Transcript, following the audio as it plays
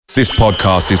This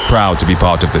podcast is proud to be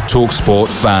part of the TalkSport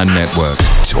Fan Network.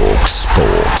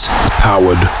 TalkSport.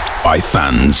 Powered by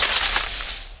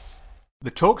fans.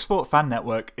 The TalkSport Fan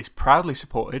Network is proudly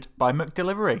supported by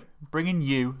McDelivery, bringing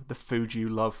you the food you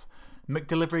love.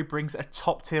 McDelivery brings a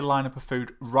top-tier lineup of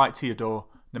food right to your door.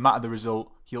 No matter the result,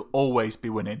 you'll always be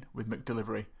winning with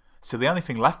McDelivery. So the only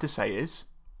thing left to say is,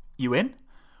 you in?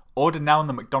 Order now on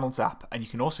the McDonald's app, and you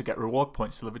can also get reward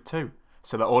points delivered too.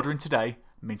 So that ordering today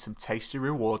means some tasty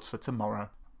rewards for tomorrow.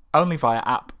 Only via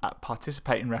app at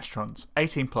participating restaurants.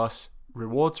 18 plus.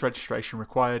 Rewards registration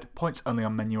required. Points only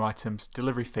on menu items.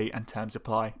 Delivery fee and terms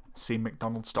apply. See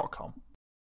mcdonalds.com.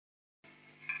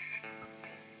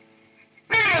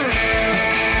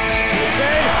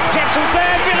 Jepson's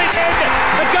there, Billy in.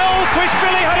 A goal, Chris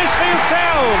Billy, Huddersfield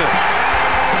Town.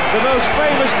 The most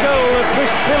famous goal of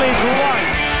Chris Billy's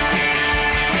life.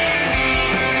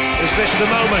 Is this the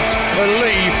moment for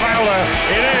Lee Fowler?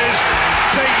 It is.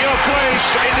 Take your place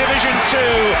in Division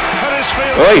 2,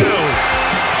 Huddersfield Town.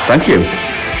 Thank you.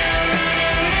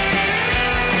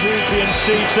 Ruby and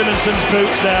Steve Simonson's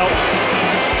boots now.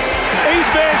 He's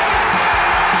missed.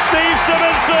 Steve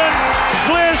Simonson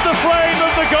clears the frame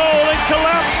of the goal and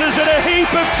collapses in a heap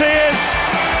of tears.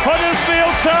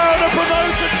 Huddersfield Town are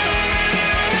promoted.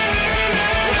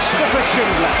 Mustafa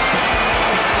Schindler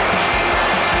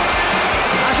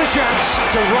has a chance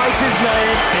to write his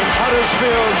name in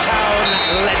Huddersfield Town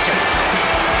legend.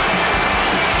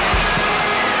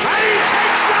 And he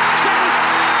takes that chance!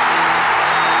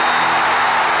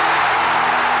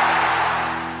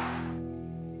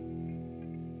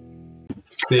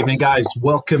 Good evening, guys.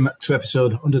 Welcome to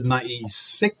episode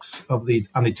 196 of the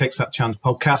And He Takes That Chance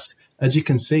podcast. As you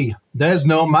can see, there's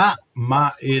no Matt.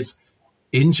 Matt is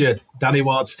injured, Danny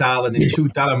Ward style, and in true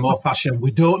Darren Moore fashion.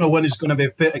 We don't know when he's going to be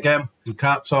fit again. We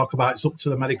can't talk about it. It's up to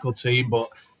the medical team, but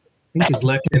I think he's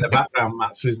lurking in the background,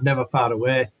 Matt, so he's never far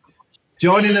away.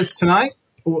 Joining us tonight,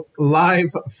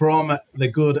 live from the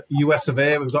good US of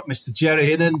A, we've got Mr. Jerry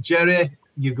Hinnan. Jerry,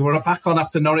 you're back on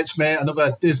after Norwich, mate.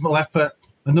 Another dismal effort.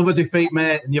 Another defeat,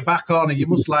 mate, and you're back on, and you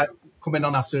must like coming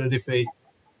on after a defeat.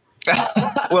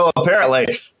 Well, apparently.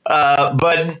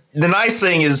 But the nice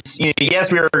thing is,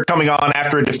 yes, we are coming on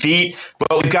after a defeat,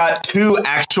 but we've got two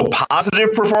actual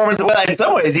positive performances. Well, in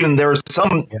some ways, even there were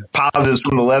some positives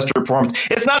from the Leicester performance.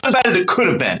 It's not as bad as it could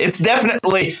have been. It's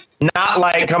definitely not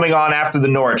like coming on after the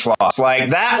Norwich loss.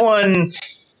 Like that one,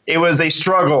 it was a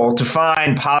struggle to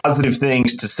find positive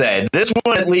things to say. This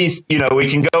one, at least, we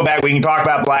can go back. We can talk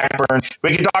about Blackburn.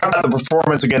 We can talk about the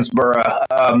performance against Borough.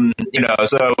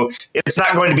 So it's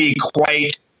not going to be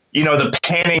quite, the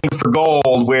panning for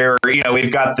gold where,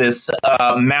 we've got this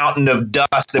mountain of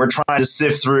dust that we're trying to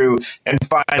sift through and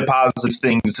find positive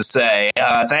things to say.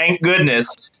 Thank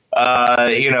goodness,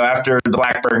 after the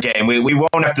Blackburn game, we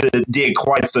won't have to dig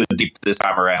quite so deep this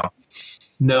time around.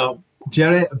 No.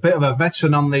 Jerry, a bit of a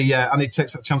veteran on the And He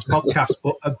Takes That Chance podcast,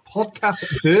 but a podcast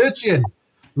virgin,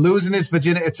 losing his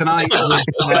virginity tonight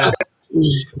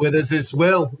with us is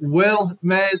Will. Will,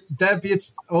 mate, Dev,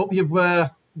 hope you've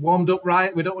warmed up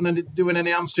right. We don't want to do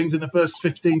any hamstrings in the first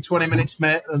 15, 20 minutes,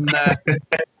 mate, and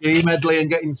medley and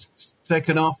getting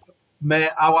taken off.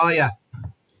 Mate, how are you?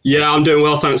 Yeah, I'm doing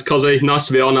well, thanks, Cozzy. Nice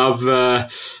to be on.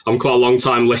 I'm quite a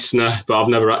long-time listener, but I've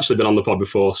never actually been on the pod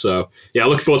before. So, yeah,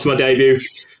 looking forward to my debut.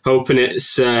 Hoping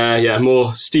it's,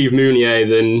 more Steve Mounier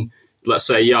than, let's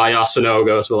say, Yaya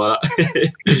Sanogo or something like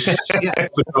that.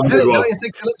 Don't you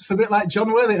think it looks a bit like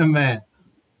John Worthington, mate?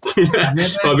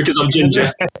 Well, because I'm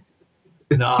ginger.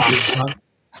 No.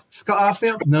 Scott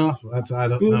Arfield? No, I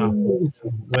don't know. Well,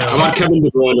 I've had Kevin De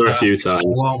Bruyne a few times.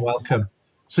 Warm welcome.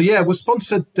 So, yeah, we're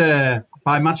sponsored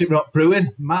by Magic Rock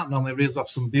Brewing. Matt normally reels off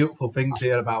some beautiful things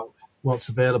here about what's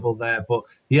available there. But,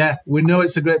 yeah, we know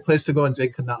it's a great place to go and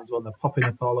drink and that as well. They're popping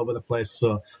up all over the place.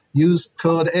 So use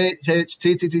code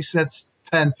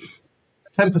HHTTT10,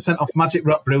 10% off Magic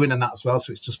Rock Brewing and that as well.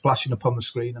 So it's just flashing up on the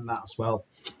screen and that as well.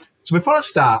 So before I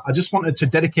start, I just wanted to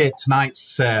dedicate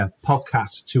tonight's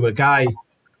podcast to a guy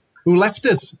who left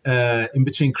us in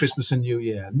between Christmas and New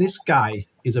Year. And this guy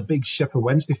is a big Sheffield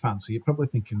Wednesday fan. So you're probably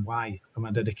thinking, why am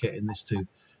I dedicating this to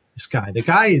this guy? The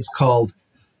guy is called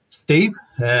Steve,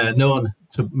 known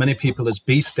to many people as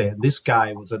Beastie. This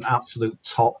guy was an absolute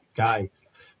top guy.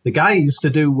 The guy used to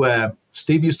do,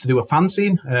 Steve used to do a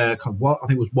fanzine called, I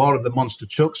think it was War of the Monster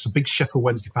Trucks, a big Sheffield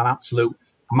Wednesday fan, absolute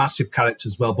massive character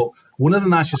as well. But one of the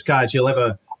nicest guys you'll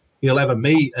ever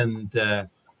meet. And I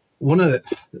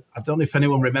don't know if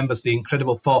anyone remembers the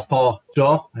incredible 4-4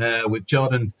 draw with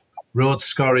Jordan Rhodes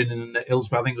scoring in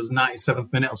Hillsborough. I think it was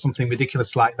 97th minute or something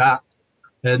ridiculous like that.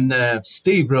 And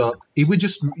Steve wrote, he would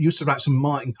just used to write some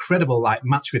more incredible like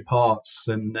match reports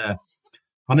and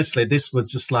honestly, this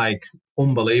was just like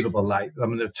unbelievable. Like, I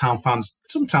mean, some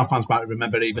town fans might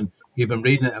remember even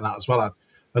reading it and that as well.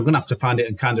 I'm going to have to find it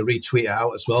and kind of retweet it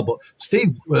out as well. But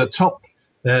Steve was a top,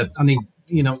 and he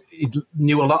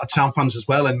knew a lot of town fans as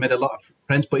well and made a lot of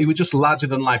friends. But he was just larger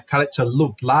than life character,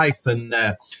 loved life, and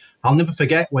I'll never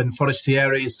forget when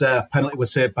Forestieri's penalty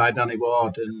was saved by Danny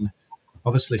Ward, and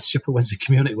obviously Sheffield Wednesday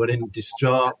community were in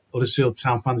distraught. Huddersfield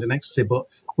town fans in ecstasy, but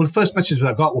one of the first messages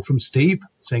I got were from Steve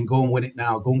saying, "Go and win it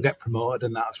now, go and get promoted,"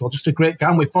 and that as well. Just a great guy,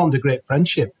 and we formed a great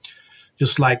friendship.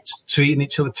 Just like tweeting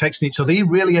each other, texting each other. He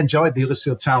really enjoyed the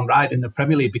Huddersfield Town ride in the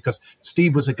Premier League because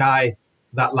Steve was a guy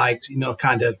that liked,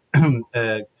 kind of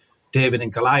David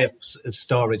and Goliath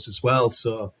stories as well.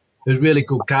 So he was a really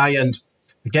good guy. And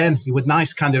again, he would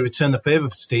nice kind of return the favour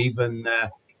for Steve. And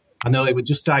I know he was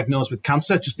just diagnosed with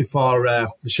cancer just before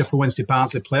the Sheffield Wednesday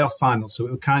Barnsley playoff final. So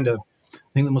it was kind of, I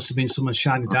think there must have been someone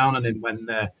shining down on him when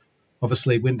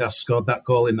obviously Windass scored that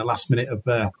goal in the last minute of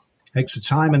extra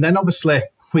time. And then obviously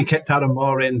we kept Aaron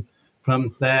Moore in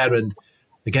from there. And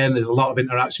again, there's a lot of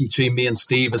interaction between me and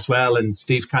Steve as well. And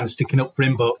Steve's kind of sticking up for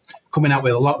him, but coming out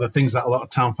with a lot of the things that a lot of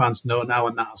town fans know now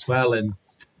and that as well. And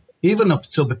even up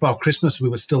until before Christmas, we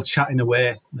were still chatting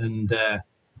away. And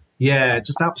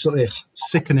just absolutely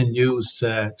sickening news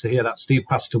to hear that Steve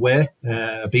passed away,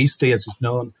 Beastie as he's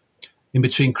known, in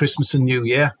between Christmas and New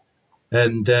Year.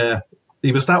 And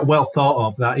he was that well thought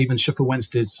of that even Sheffield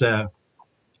Wednesday's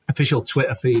official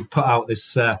Twitter feed put out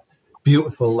this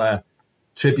beautiful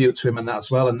tribute to him and that as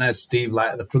well. And there's Steve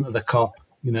like at the front of the cop,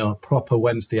 proper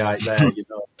Wednesdayite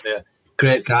there,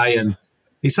 great guy. And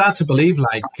it's hard to believe,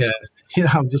 like,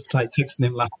 I'm just like texting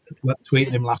him,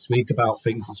 tweeting him last week about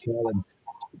things as well. And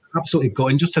absolutely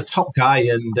going, just a top guy.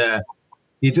 And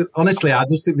honestly, I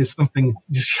just think there's something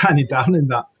just shining down in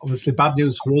that. Obviously, bad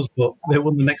news for us, but they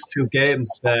won the next two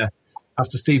games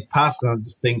after Steve passed. And I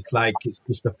just think like it's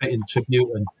just a fitting tribute.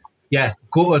 And yeah,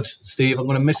 good, Steve. I'm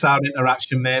going to miss our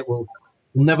interaction, mate. We'll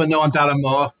never know on Darren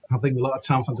Moore. I think a lot of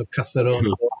town fans have cast their own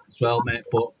vote as well, mate.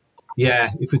 But yeah,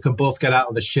 if we can both get out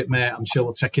of the shit, mate, I'm sure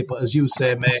we'll take it. But as you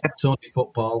say, mate, it's only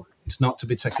football. It's not to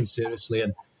be taken seriously.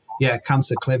 And yeah,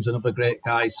 cancer claims another great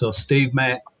guy. So Steve,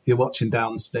 mate, if you're watching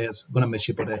downstairs, I'm going to miss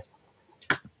you, buddy.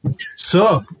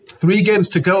 So 3 games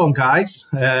to go, guys.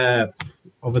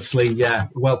 Obviously, yeah,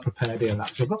 well prepared here.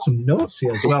 So I've got some notes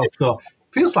here as well. So it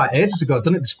feels like ages ago I've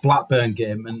done it this Blackburn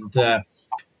game. And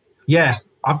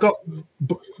I've got,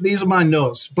 these are my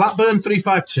notes. Blackburn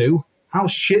 3-5-2, how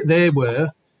shit they were.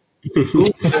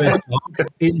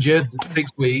 Injured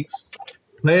 6 weeks.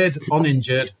 Played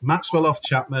uninjured. Maxwell off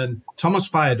Chapman. Thomas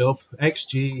fired up.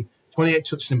 XG, 28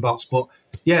 touches in box. But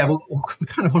yeah, we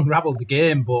kind of unravelled the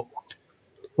game. But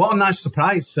what a nice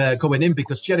surprise going in,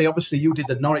 because Jerry, obviously you did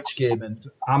the Norwich game, and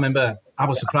I remember I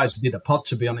was surprised you did a pod,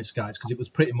 to be honest, guys, because it was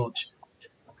pretty much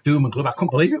doom and gloom. I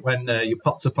couldn't believe it when you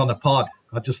popped up on a pod.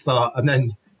 I just thought, and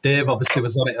then Dave obviously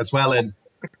was on it as well, and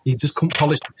you just couldn't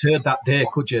polish the turd that day,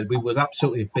 could you? We were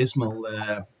absolutely abysmal,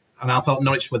 and I thought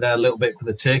Norwich were there a little bit for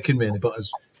the taking, really, but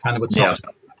as kind of a top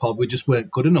pod, we just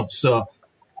weren't good enough. So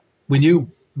we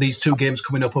knew these 2 games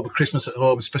coming up over Christmas at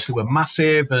home, especially, were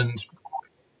massive, and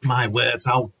my words,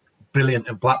 how brilliant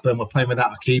at Blackburn were playing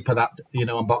without a keeper that,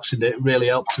 on Boxing Day. It really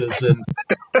helped us, and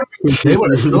they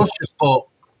were atrocious. But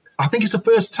I think it's the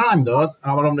first time, though,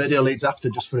 I were on Radio Leeds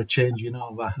after just for a change,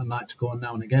 I like to go on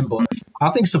now and again. But I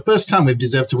think it's the first time we've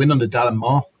deserved to win under Darren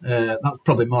Moore. That's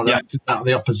probably more out of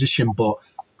the opposition, but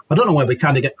I don't know where we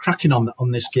kind of get cracking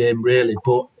on this game, really.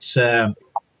 But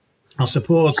I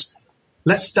suppose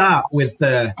let's start with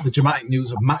the dramatic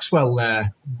news of Maxwell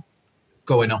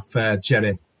going off,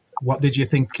 Jerry. What did you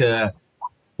think?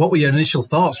 What were your initial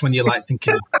thoughts when you're like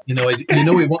thinking, he wasn't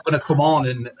going to come on,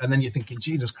 and then you're thinking,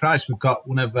 Jesus Christ, we've got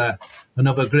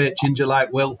another great ginger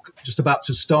like Will just about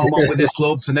to storm on with his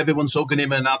gloves, and everyone's hugging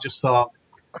him, and I just thought,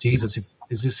 Jesus,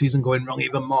 is this season going wrong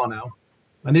even more now?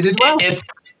 And he did well.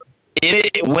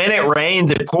 When it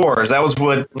rains, it pours. That was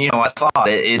what I thought.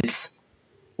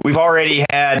 We've already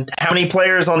had how many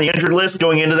players on the injured list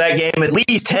going into that game? At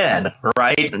least 10,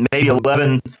 right? Maybe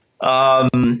 11.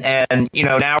 And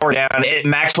now we're down.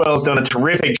 Maxwell's done a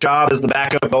terrific job as the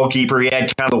backup goalkeeper. He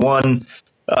had kind of the one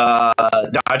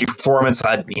dodgy performance.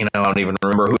 I don't even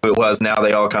remember who it was now.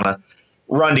 They all kind of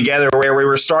run together where we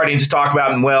were starting to talk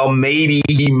about, well, maybe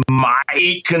he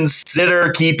might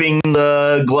consider keeping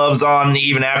the gloves on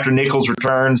even after Nichols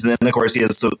returns. And then, of course, he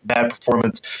has the bad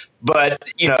performance. But,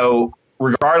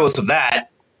 regardless of that,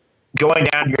 going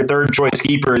down to your third choice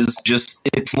keeper is just,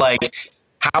 it's like,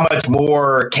 how much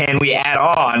more can we add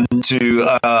on to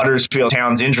Huddersfield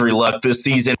Town's injury luck this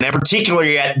season, and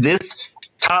particularly at this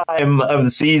time of the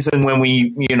season when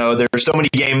there's so many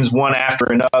games one after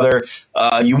another.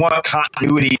 You want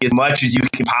continuity as much as you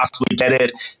can possibly get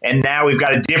it. And now we've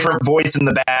got a different voice in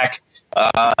the back.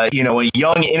 A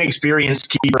young,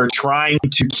 inexperienced keeper trying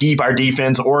to keep our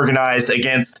defense organized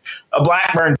against a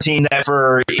Blackburn team that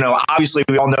obviously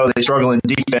we all know they struggle in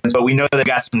defense, but we know they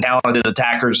got some talented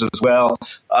attackers as well.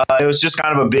 It was just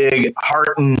kind of a big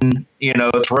heart and,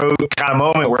 throat kind of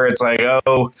moment where it's like,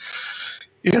 oh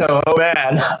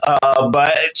man.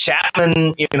 But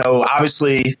Chapman,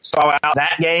 obviously saw out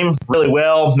that game really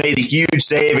well, made a huge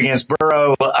save against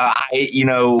Burrow.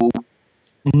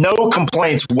 No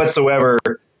complaints whatsoever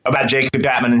about Jacob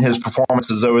Chapman and his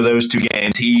performances over those two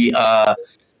games. He, as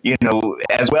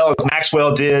well as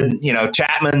Maxwell did,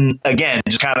 Chapman, again,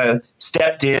 just kind of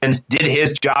stepped in, did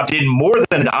his job, did more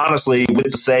than, honestly,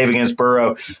 with the save against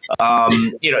Burrow.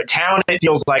 Town, it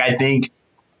feels like, I think,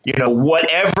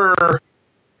 whatever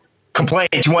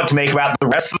complaints you want to make about the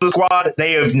rest of the squad,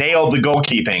 they have nailed the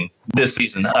goalkeeping this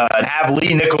season. Have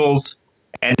Lee Nichols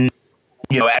and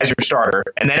as your starter,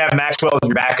 and then have Maxwell as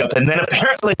your backup, and then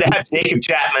apparently to have Jacob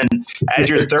Chapman as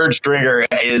your third stringer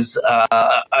is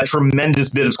a tremendous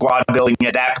bit of squad building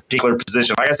at that particular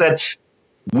position. Like I said,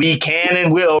 we can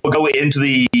and will go into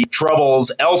the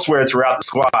troubles elsewhere throughout the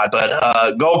squad, but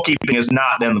goalkeeping has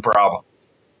not been the problem.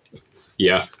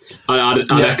 Yeah,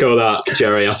 I'd echo that,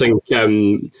 Jerry. I think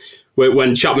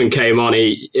when Chapman came on,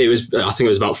 I think it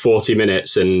was about 40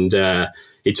 minutes, and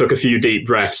he took a few deep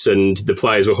breaths and the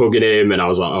players were hugging him, and I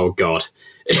was like, oh, God,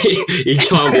 he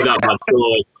can't be that bad,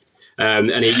 surely.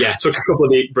 And he took a couple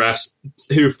of deep breaths,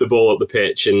 hoofed the ball up the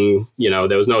pitch, and,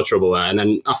 there was no trouble there. And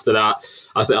then after that,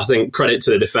 I think credit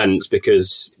to the defence,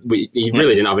 because he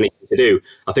really didn't have anything to do.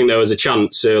 I think there was a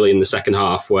chance early in the second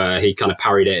half where he kind of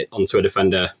parried it onto a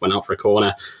defender, went out for a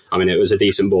corner. I mean, it was a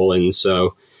decent ball in,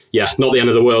 so, not the end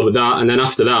of the world with that. And then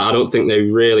after that, I don't think they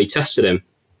really tested him.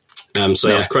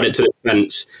 Credit to the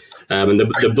defence. And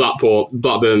the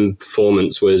Blackburn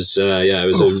performance was, it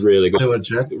was a really good.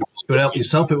 You would help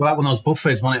yourself. It was like one of those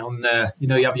buffets, wasn't it? On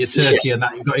you have your turkey and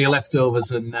that, you've got your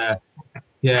leftovers, and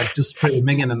just pretty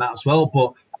minging and that as well.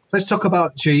 But let's talk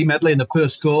about G. Medley in the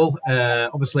first goal.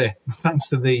 Obviously, thanks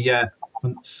to the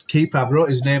keeper, I wrote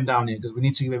his name down here because we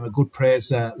need to give him a good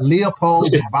praise.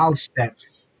 Leopold Wallstedt,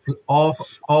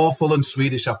 awful and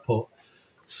Swedish, I've put.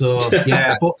 So,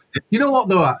 but you know what,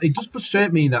 though? It does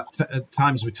frustrate me that at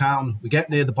times with Town, we get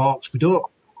near the box, we don't,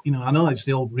 I know it's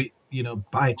the old,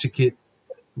 buy a ticket,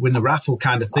 win the raffle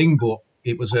kind of thing, but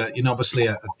it was, obviously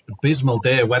an abysmal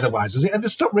day weather-wise. Has it ever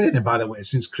stopped raining, by the way,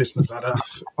 since Christmas?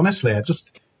 It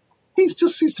just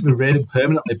seems to be raining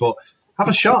permanently, but have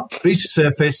a shot, greasy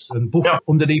surface, and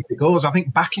underneath it goes. I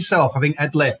think back yourself. I think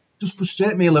Edley just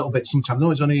frustrate me a little bit sometimes. I know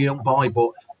he's only a young boy, but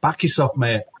back yourself,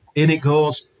 mate. In it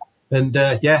goes. And,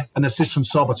 an assist from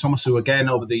Sorba Thomas, who, again,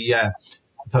 over the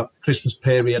Christmas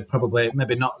period, probably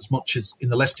maybe not as much as in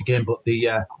the Leicester game, but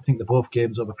I think the both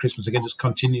games over Christmas, again, just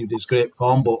continued his great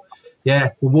form. But, we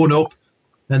won up.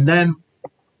 And then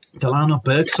Delano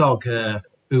Bergsog,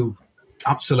 who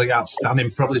absolutely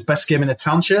outstanding, probably his best game in the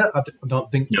Town shirt. I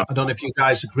don't know if you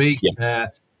guys agree. Yeah.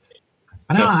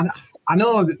 I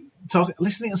know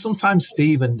listening to sometimes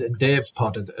Steve and Dave's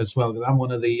pod as well, because I'm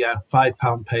one of the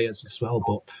 £5 payers as well,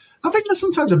 but I think there's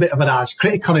sometimes a bit of an harsh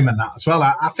critic on him and that as well.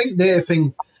 I think they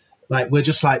think like we're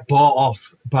just like bought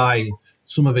off by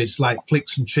some of his like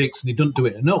flicks and tricks, and he doesn't do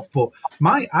it enough. But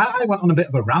I went on a bit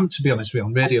of a rant, to be honest with you,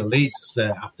 on Radio Leeds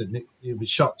after you'd be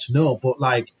shocked to know. But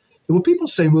like there were people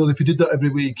saying, well, if you did that every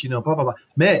week, blah blah blah.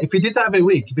 Mate, if you did that every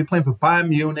week, you'd be playing for Bayern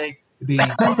Munich. It'd be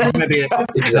maybe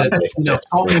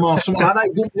Tottenham or something like that. He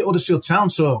wouldn't be at Huddersfield Town,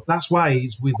 so that's why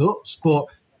he's with us. But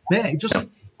mate,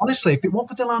 honestly, if it weren't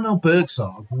for Delano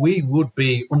Bergsog, we would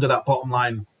be under that dotted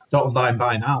line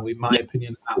by now, in my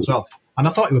opinion, as well. And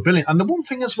I thought he was brilliant. And the one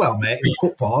thing as well, mate, in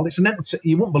football, it's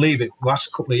you won't believe it. The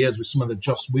last couple of years with some of the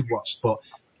just we've watched, but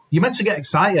you're meant to get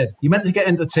excited. You're meant to get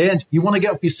entertained. You want to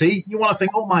get off your seat. You want to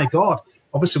think, oh my God.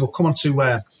 Obviously, we'll come on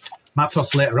to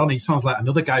Matos later on. He sounds like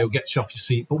another guy who gets you off your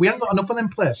seat. But we haven't got enough of them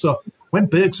players. So when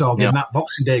Bergsog in that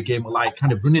Boxing Day game were like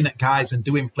kind of running at guys and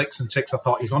doing flicks and tricks, I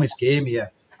thought he's on his game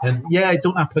here. And it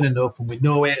don't happen enough, and we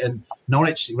know it. And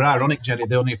Norwich, it were ironic, Jerry,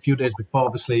 they only a few days before,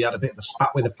 obviously, he had a bit of a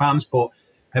spat with the fans, but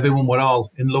everyone were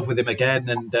all in love with him again.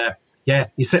 And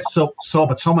he sets up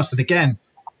Sorba Thomas, and again,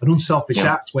 an unselfish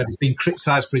act where he's been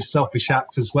criticised for his selfish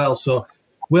act as well. So,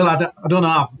 Will, I don't know,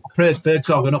 I've praised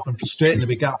Bergsog enough and frustrating that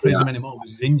we can't praise him anymore because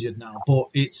he's injured now. But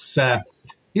it's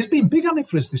he's been big on it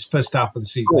for us this first half of the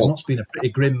season. It must have been a pretty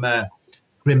grim bar,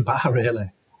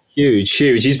 really. Huge.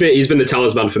 He's been the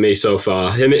talisman for me so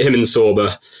far. Him and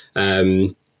Sorba.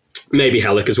 maybe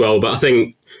Hellick as well, but I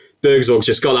think Bergzorg's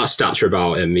just got that stature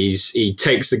about him. He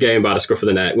takes the game by the scruff of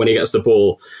the neck. When he gets the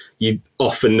ball, you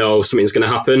often know something's going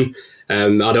to happen. I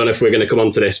don't know if we're going to come on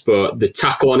to this, but the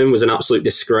tackle on him was an absolute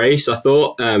disgrace, I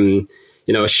thought.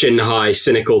 A shin-high,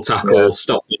 cynical tackle.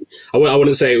 Stopped him. I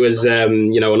wouldn't say it was,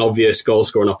 an obvious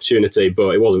goal-scoring opportunity,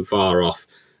 but it wasn't far off.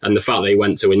 And the fact that he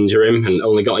went to injure him and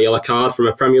only got a yellow card from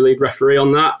a Premier League referee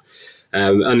on that.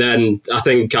 And then I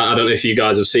think, I don't know if you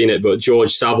guys have seen it, but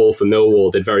George Saville for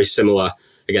Millwall did very similar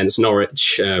against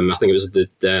Norwich. I think it was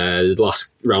the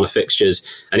last round of fixtures,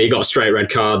 and he got a straight red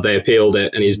card. They appealed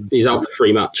it, and he's out for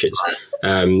 3 matches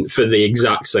for the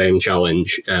exact same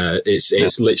challenge.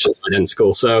 It's literally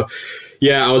identical. So,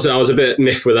 yeah, I was a bit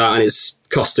miffed with that, and it's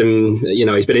cost him.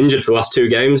 He's been injured for the last 2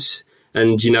 games,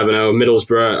 and you never know.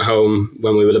 Middlesbrough at home,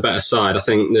 when we were the better side, I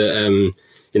think that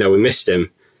we missed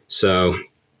him. So.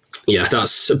 Yeah,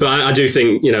 but I do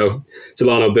think,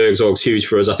 Delano Bergzorg's huge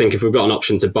for us. I think if we've got an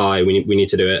option to buy, we need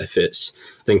to do it. I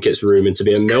think it's rumoured to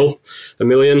be $1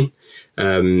 million.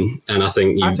 And I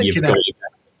think you've got to.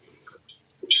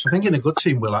 I think in a good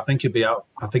team, Will, I think he'd be out.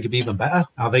 I think he'd be even better.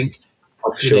 I think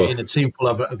in a team full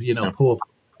of poor,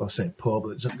 well, I say poor,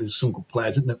 but there's some good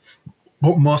players, isn't there?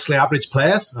 But mostly average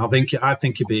players. I think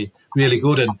he'd be really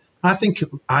good. And I think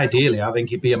ideally,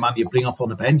 he'd be a man you bring off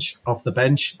the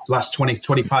bench, last 20,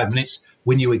 25 minutes,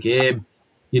 win you a game,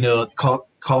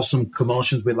 cause some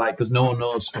commotions with because no one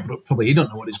knows, probably you don't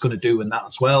know what he's going to do and that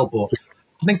as well. But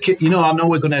I think, I know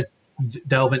we're going to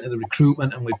delve into the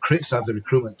recruitment, and we've criticised the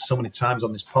recruitment so many times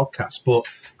on this podcast, but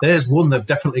there's one they've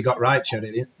definitely got right,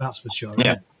 Cherry, that's for sure.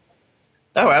 Yeah.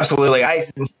 Oh, absolutely.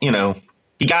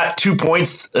 He got 2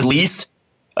 points at least.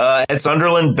 At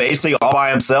Sunderland, basically all by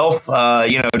himself,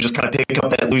 just kind of pick up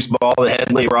that loose ball that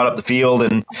Headley brought up the field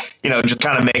and, just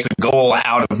kind of makes a goal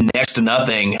out of next to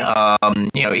nothing.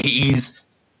 He's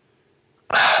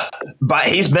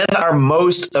been our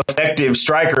most effective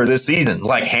striker this season,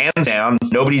 hands down.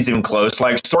 Nobody's even close.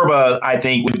 Sorba, I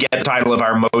think, would get the title of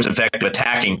our most effective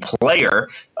attacking player.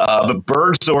 But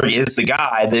Bergzorg is the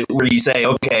guy where you say,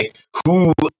 okay,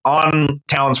 who on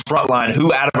Town's front line,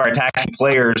 who out of our attacking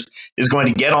players is going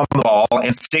to get on the ball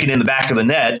and stick it in the back of the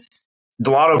net?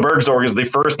 Delano Bergzorg is the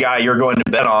first guy you're going to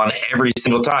bet on every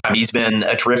single time. He's been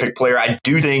a terrific player. I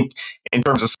do think in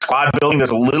terms of squad building,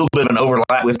 there's a little bit of an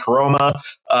overlap with Koroma,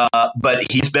 but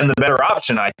he's been the better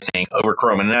option, I think, over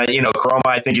Koroma. And, Koroma,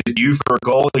 I think, is due for a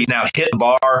goal. He's now hit the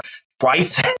bar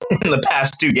twice in the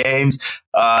past 2 games.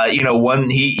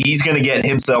 He's going to get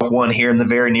himself one here in the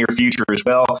very near future as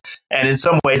well. And in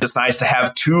some ways, it's nice to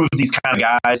have 2 of these kind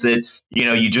of guys that,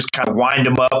 you just kind of wind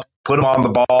them up, put them on the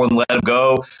ball and let them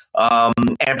go.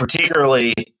 And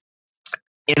particularly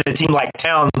in a team like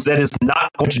Towns that is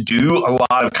not going to do a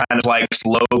lot of kind of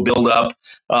slow build up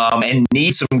and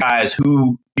need some guys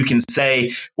who you can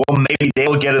say, well, maybe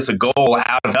they'll get us a goal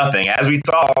out of nothing. As we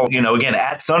saw, again,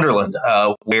 at Sunderland,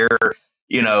 where,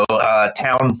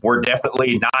 Town were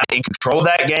definitely not in control of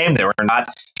that game. They were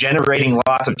not generating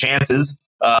lots of chances,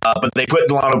 but they put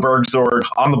Delano Bergzorg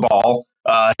on the ball.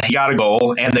 He got a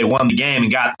goal and they won the game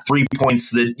and got 3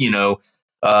 points that,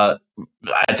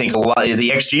 I think a lot of the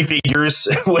XG figures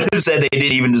would have said they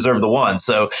didn't even deserve the one.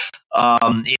 So,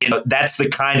 that's the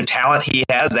kind of talent he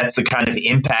has. That's the kind of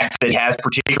impact that he has,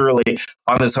 particularly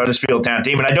on this Huddersfield Town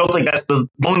team. And I don't think that's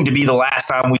going to be the last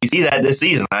time we see that this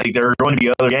season. I think there are going to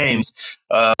be other games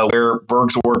where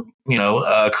Bergzorg,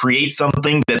 creates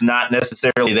something that's not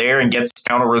necessarily there and gets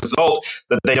Town a result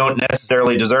that they don't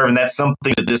necessarily deserve. And that's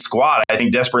something that this squad, I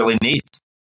think, desperately needs.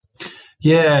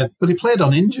 Yeah, but he played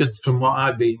on injured from what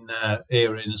I've been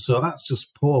hearing, so that's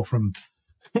just poor from,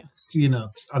 I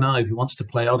know if he wants to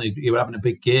play on, he were having a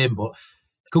big game, but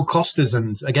could cost us.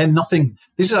 And again, nothing.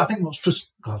 This is, I think,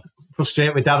 what's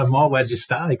frustrating with Darren Moore. Where did you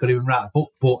start? He couldn't even write a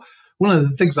book. But one of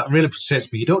the things that really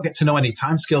frustrates me, you don't get to know any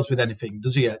timescales with anything,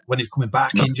 does he? When he's coming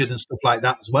back injured and stuff like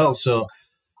that as well. So,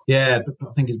 yeah,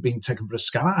 I think he's being taken for a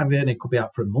scan. And he could be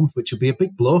out for a month, which would be a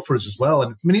big blow for us as well.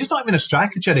 And I mean, he's not even a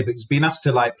striker, Jerry, but he's been asked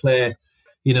to play,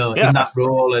 in that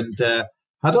role. And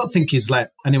I don't think he's let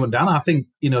anyone down. I think,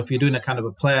 if you're doing a kind of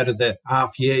a player of the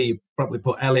half year, you probably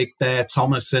put Ellick there,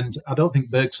 Thomas, and I don't think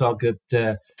Bergzorg could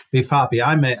be far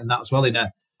behind mate and that as well in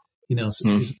a,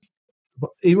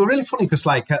 but he was really funny because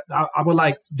I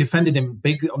were defending him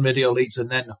big on Radio Leeds,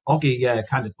 and then Oggy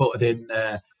kind of butted in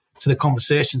to the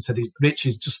conversation, said Rich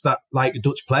is just that like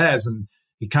Dutch players, and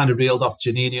he kind of reeled off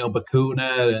Janino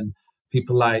Bakuna and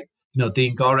people like,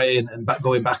 Dean Gorey and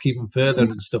going back even further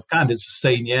and stuff, kind of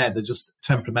saying, they're just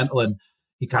temperamental and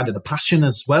he kind of the passion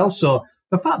as well. So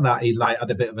the fact that he like had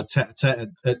a bit of a tete-a-tete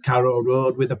at Carrow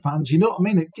Road with the fans, you know what I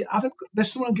mean?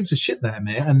 There's someone who gives a shit there,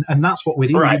 mate, and that's what we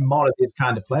need. Right. We need more of these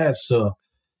kind of players. So,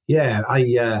 yeah,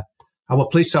 I was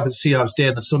pleased to have it see our day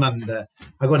in the sun, and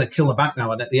I'm going to kill the back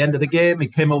now. And at the end of the game, he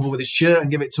came over with his shirt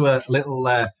and gave it to a little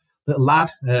lad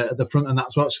at the front, and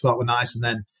that's what I thought were nice. And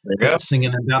then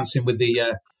singing and dancing with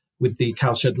the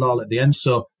Cowshed Law at the end.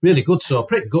 So really good. So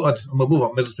pretty gutted. And we'll move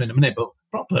on to Middlesbrough in a minute, but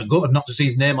proper gutted not to see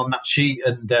his name on that sheet.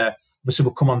 And obviously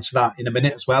we'll come on to that in a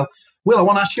minute as well. Will, I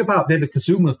want to ask you about David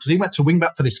Kazuma, because he went to wing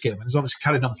back for this game and he's obviously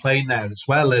carried on playing there as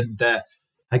well. And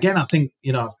again, I think,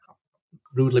 you know,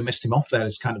 rudely missed him off there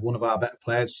as kind of one of our better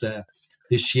players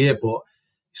this year, but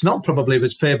it's not probably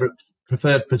his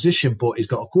preferred position, but he's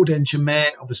got a good engine,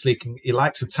 mate. Obviously, he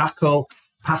likes to tackle.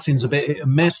 Passing's a bit hit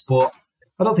and miss, but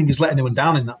I don't think he's letting anyone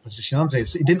down in that position, has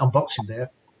he? He didn't on Boxing Day.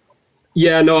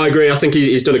 Yeah, no, I agree. I think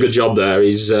he's done a good job there.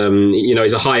 He's,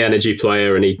 he's a high energy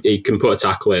player and he can put a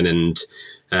tackle in. And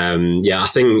I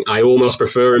think I almost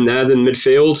prefer him there than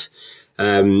midfield.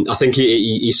 I think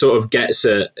he sort of gets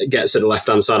at the left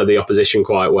hand side of the opposition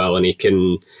quite well, and he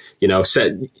can,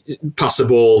 pass the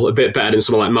ball a bit better than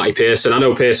someone like Matty Pearson. I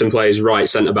know Pearson plays right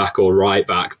centre back or right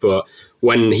back, but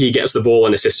when he gets the ball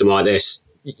in a system like this,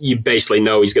 you basically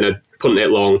know he's going to punt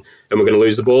it long and we're going to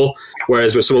lose the ball.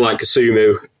 Whereas with someone like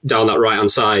Kasumu down that right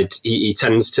hand side, he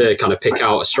tends to kind of pick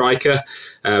out a striker,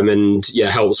 and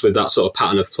helps with that sort of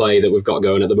pattern of play that we've got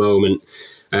going at the moment.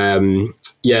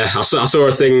 I saw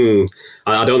a thing,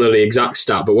 I don't know the exact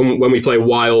stat, but when we play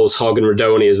Wiles, Hogg and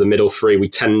Radoni as the middle three, we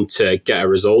tend to get a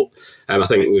result. I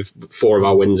think 4 of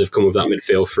our wins have come with that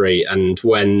midfield three. And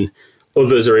when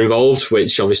others are involved,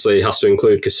 which obviously has to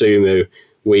include Kasumu,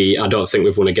 I don't think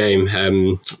we've won a game,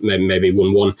 maybe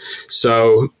won one.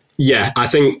 So, I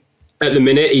think at the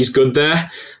minute he's good there,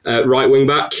 right wing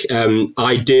back.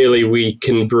 Ideally, we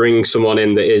can bring someone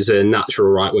in that is a natural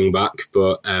right wing back,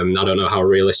 but I don't know how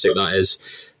realistic that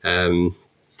is. I'm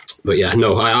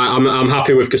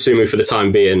happy with Kasumu for the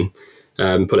time being.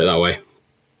 Put it that way.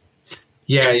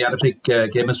 Yeah, he had a big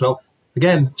game as well.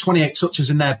 Again, 28 touches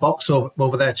in their box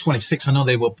over there, 26. I know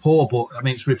they were poor, but I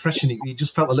mean, it's refreshing. He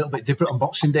just felt a little bit different on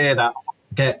Boxing Day, that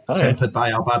get tempered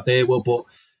by how bad they were. But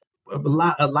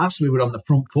at last, we were on the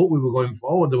front foot. We were going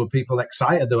forward. There were people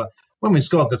excited. When we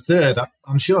scored the third,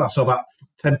 I'm sure I saw about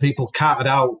 10 people carted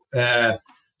out to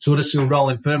Huddersfield Royal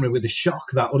Infirmary with the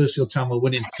shock that Huddersfield Town were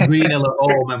winning 3-0 at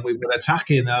home and we were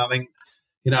attacking. And I think,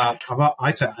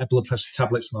 I take blood pressure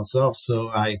tablets myself, so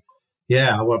I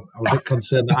was a bit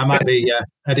concerned that I might be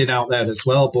heading out there as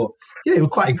well. But yeah, it was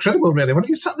quite incredible, really. When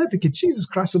you sat there thinking, Jesus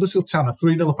Christ, Huddersfield Town are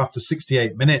 3-0 up after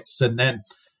 68 minutes. And then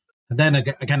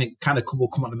again, it kind of will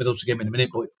come on the middle of the game in a minute.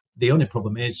 But the only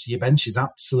problem is your bench is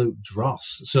absolute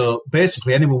dross. So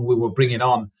basically, anyone we were bringing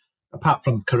on, apart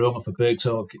from Karoma for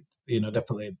Bergtorg,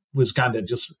 definitely was kind of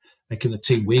just making the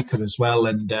team weaker as well.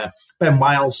 And Ben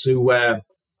Wiles, who,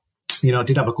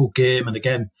 did have a good game. And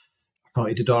again, I thought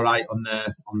he did all right on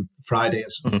Friday.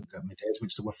 My days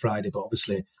mixed up with Friday, but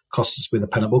obviously cost us with a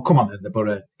penalty. We'll come on to the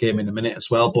Borough game in a minute as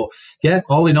well. But yeah,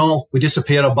 all in all, we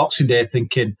disappear on Boxing Day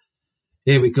thinking,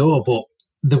 here we go. But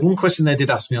the one question they did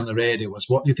ask me on the radio was,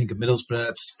 what do you think of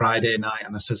Middlesbrough's Friday night?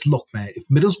 And I says, look, mate, if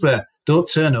Middlesbrough don't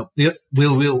turn up,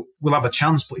 we'll have a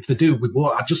chance. But if they do, we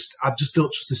won't. I just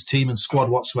don't trust this team and squad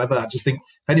whatsoever. I just think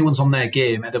if anyone's on their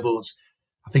game ahead of us,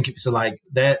 I think if it's like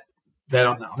they're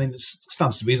on. I mean, it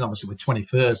stands to reason, obviously, with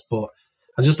 21st, but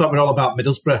I just thought we're all about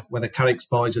Middlesbrough, where the Carrick's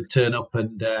boys would turn up,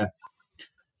 and that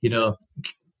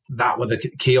were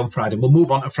the key on Friday. We'll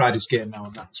move on to Friday's game now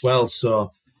and that as well.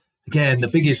 So again, the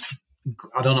biggest,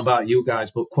 I don't know about you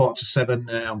guys, but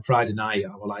 6:45 on Friday night,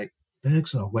 I was like,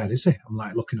 Bergso, where is he? I'm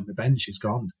like looking at my bench, he's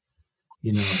gone.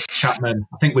 Chapman,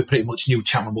 I think we pretty much knew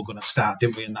Chapman were going to start,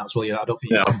 didn't we? And that's well, I don't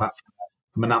think he'd come back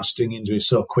from an hamstring injury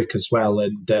so quick as well.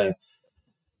 And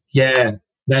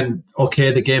then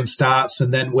the game starts,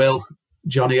 and then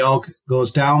Johnny Ogg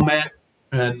goes down, mate,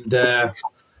 and the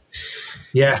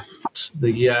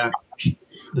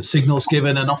signal's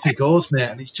given, and off he goes, mate.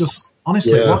 And it's just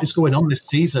honestly, what is going on this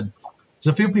season?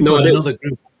 There's a few people in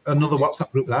another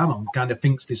WhatsApp group that I'm on kind of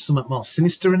thinks there's something more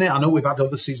sinister in it. I know we've had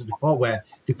other seasons before where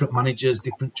different managers,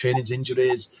 different trainings,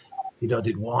 injuries,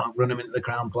 did Warnock run him into the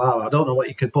ground, blah. I don't know what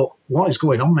you could put. What is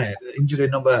going on, mate? Injury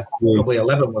number probably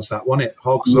 11 was that, wasn't it?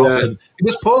 Hogs up. And it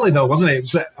was poorly though, wasn't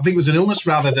it? I think it was an illness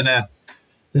rather than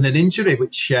an injury,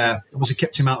 which obviously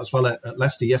kept him out as well at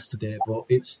Leicester yesterday. But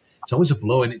it's always a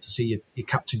blow in it to see your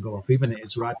captain go off, even at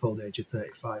his ripe old age of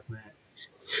 35, mate.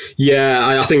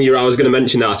 Yeah, I think I was going to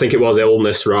mention that. I think it was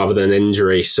illness rather than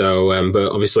injury. So,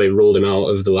 but obviously ruled him out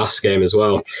of the last game as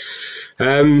well.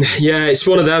 Yeah, it's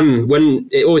one of them. When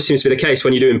it always seems to be the case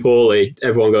when you're doing poorly,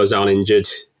 everyone goes down injured.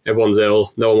 Everyone's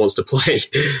ill. No one wants to play.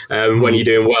 When you're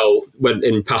doing well, when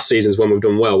in past seasons when we've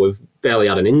done well, we've barely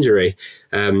had an injury.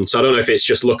 So I don't know if it's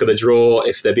just luck of the draw,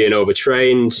 if they're being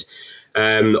overtrained,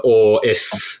 or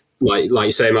if, like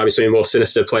you say, maybe some more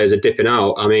sinister players are dipping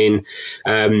out. I mean,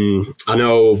 I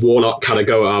know Warnock had a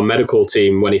go at our medical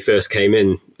team when he first came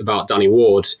in about Danny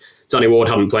Ward. Danny Ward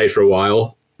hadn't played for a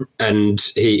while. And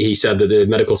he said that the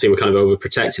medical team were kind of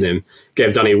overprotecting him,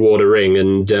 gave Danny Ward a ring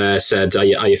and said, are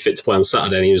you fit to play on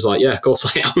Saturday? And he was like, yeah, of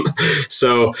course I am.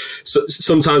 So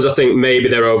sometimes I think maybe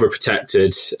they're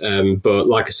overprotected. But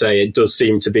like I say, it does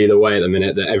seem to be the way at the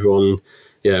minute that everyone,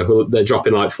 they're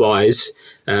dropping like flies.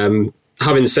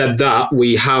 Having said that,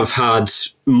 we have had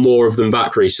more of them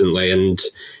back recently. And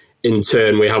in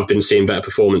turn, we have been seeing better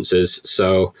performances.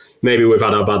 So maybe we've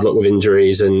had our bad luck with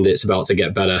injuries and it's about to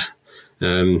get better.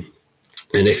 And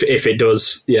if it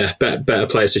does, better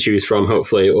players to choose from,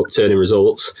 hopefully upturning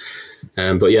results.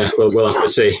 But yeah, we'll have to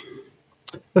see.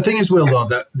 The thing is, Will, though,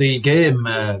 that the game,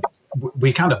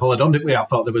 we kind of followed on, didn't we? I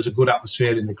thought there was a good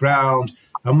atmosphere in the ground.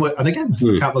 And again,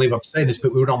 I can't believe I'm saying this,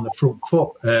 but we were on the front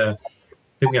foot. I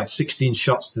think we had 16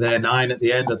 shots to their 9 at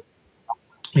the end.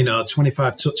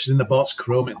 25 touches in the box,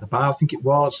 Chrome at the bar, I think it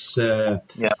was.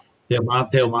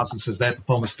 Dale Marsden says their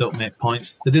performance don't make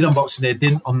points. They did on Boxing Day,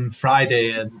 didn't on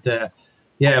Friday, and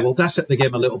we'll dissect the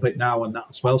game a little bit now and that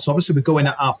as well. So obviously we're going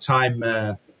at half time,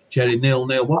 Jerry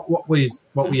 0-0. What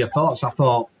were your thoughts?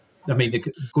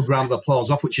 The good round of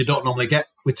applause off, which you don't normally get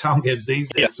with town games these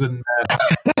days, and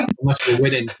unless we're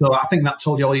winning. So I think that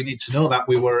told you all you need to know, that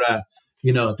we were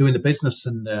doing the business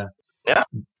and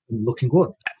looking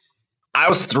good. I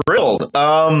was thrilled.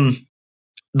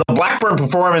 The Blackburn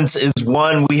performance is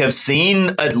one we have seen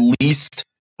at least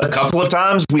a couple of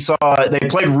times. We saw they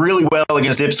played really well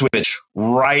against Ipswich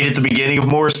right at the beginning of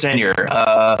Moore's tenure.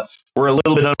 We're a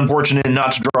little bit unfortunate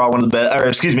not to draw one of the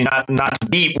best, not to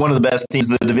beat one of the best teams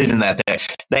in the division that day.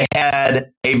 They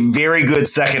had a very good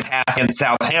second half against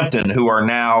Southampton, who are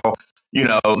now,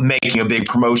 making a big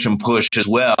promotion push as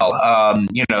well.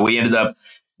 We ended up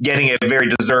getting a very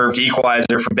deserved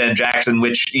equalizer from Ben Jackson,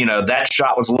 which, that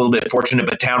shot was a little bit fortunate,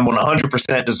 but Town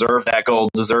 100% deserved that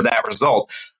goal, deserved that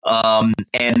result.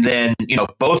 And then,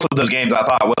 both of those games I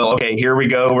thought, well, okay, here we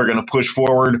go. We're going to push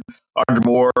forward under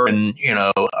Moore and,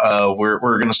 we're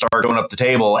going to start going up the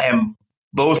table. And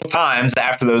both times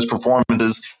after those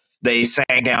performances, they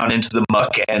sank down into the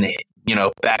muck and,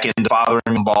 back into fathering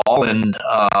the ball and,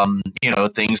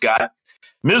 things got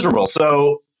miserable.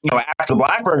 So, after the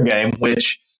Blackburn game,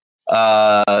 which,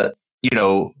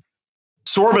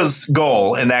 Sorba's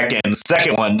goal in that game, the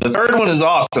second one, the third one is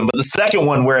awesome, but the second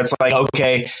one where it's like,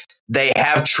 okay, they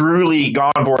have truly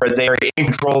gone for it. They are in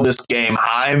control of this game.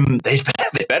 They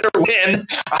better win.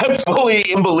 I'm fully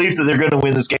in belief that they're going to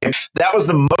win this game. That was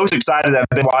the most excited I've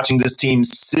been watching this team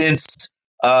since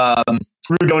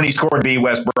Rudoni scored beat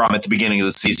West Brom at the beginning of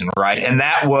the season, right? And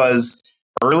that was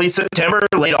early September,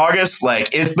 late August. Like,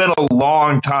 it's been a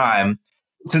long time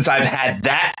since I've had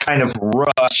that kind of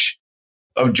rush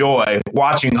of joy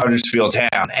watching Huddersfield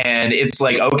Town. And it's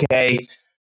like, okay,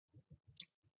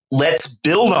 let's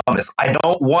build on this. I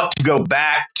don't want to go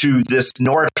back to this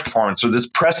Norwich performance or this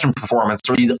Preston performance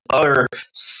or these other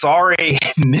sorry,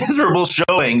 miserable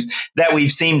showings that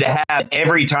we've seemed to have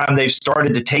every time they've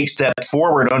started to take steps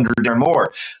forward under Darren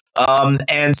Moore.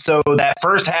 And so that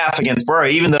first half against Borough,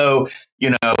 even though,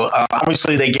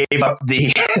 obviously they gave up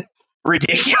the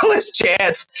ridiculous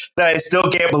chance that I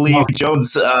still can't believe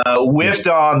Jones whiffed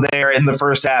on there in the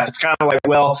first half. It's kind of like,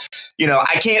 well,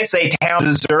 I can't say Town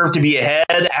deserved to be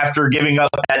ahead after giving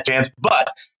up that chance. But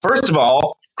first of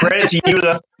all, credit to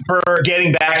Yuta for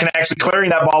getting back and actually clearing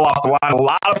that ball off the line. A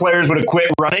lot of players would have quit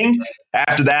running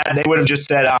after that. They would have just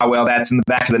said, well, that's in the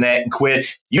back of the net and quit.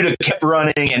 Yuta kept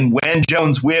running, and when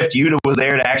Jones whiffed, Yuta was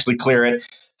there to actually clear it.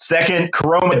 Second,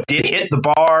 Karoma did hit the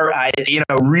bar.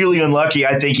 Really unlucky.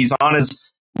 I think he's on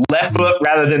his left foot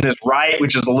rather than his right,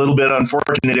 which is a little bit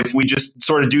unfortunate if we just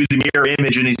sort of do the mirror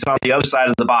image and he's on the other side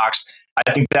of the box.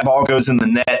 I think that ball goes in the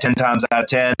net 10 times out of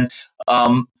 10.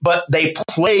 But they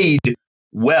played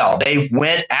well. They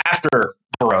went after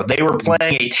Borough. They were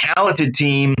playing a talented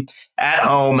team at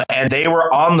home, and they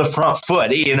were on the front foot.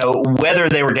 Whether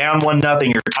they were down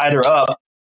 1-0 or tied or up,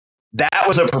 that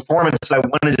was a performance I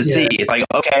wanted to see. It's like,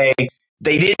 okay,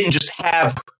 they didn't just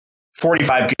have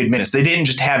 45 good minutes. They didn't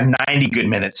just have 90 good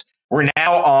minutes. We're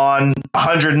now on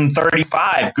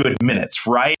 135 good minutes,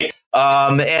 right?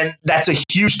 And that's a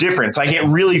huge difference. Like, it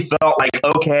really felt like,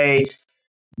 okay,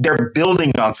 they're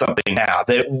building on something now.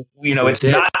 That, it's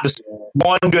not just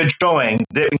one good showing.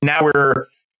 That now we're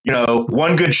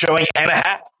one good showing and a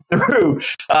half through.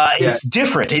 It's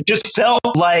different. It just felt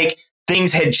like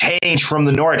things had changed from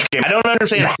the Norwich game. I don't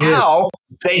understand how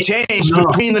they changed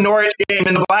between the Norwich game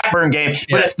and the Blackburn game,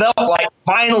 but it felt like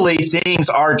finally things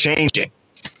are changing.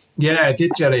 Yeah, it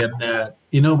did, Jerry. And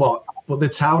you know what? But the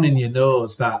town in you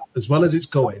knows that as well as it's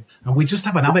going, and we just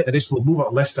have an habit of this. We'll move on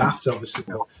to Leicester after, obviously.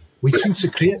 We seem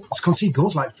to concede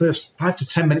goals like first 5 to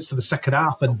 10 minutes of the second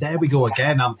half, and there we go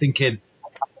again. I'm thinking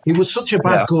it was such a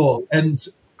bad goal, and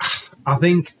I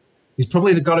think he's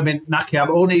probably got him in Nakayama.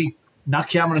 Only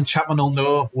Nakayama and Chapman will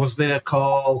know. Was there a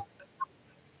call?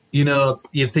 You're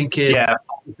thinking if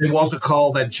there was a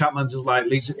call, then Chapman just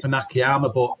leaves it for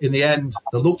Nakayama. But in the end,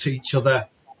 they looked at each other.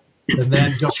 And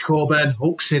then Josh Coburn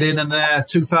hooks it in, and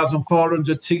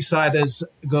 2,400 Teessiders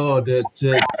go. It's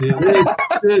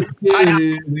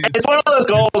one of those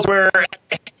goals where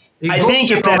I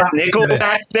think if that nickel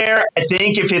back there, I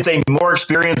think if it's a more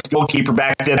experienced goalkeeper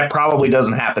back there, that probably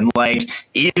doesn't happen. Like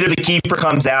either the keeper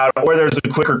comes out or there's a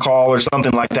quicker call or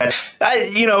something like that.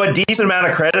 A decent amount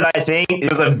of credit, I think. It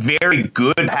was a very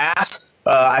good pass.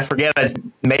 I forget, it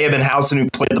may have been Howson who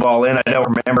played the ball in. I don't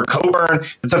remember. Coburn,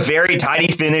 it's a very tidy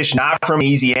finish, not from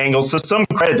easy angles. So some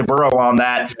credit to Burrow on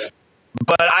that.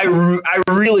 But I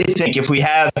really think if we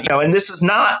have, and this is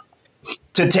not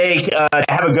to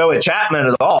have a go at Chapman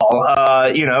at all.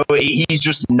 He's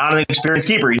just not an experienced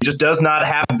keeper. He just does not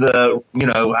have the,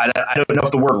 I don't know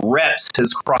if the word reps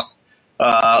has crossed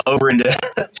over into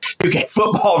UK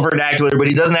football vernacular, but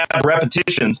he doesn't have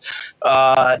repetitions,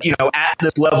 at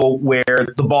this level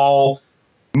where the ball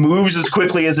moves as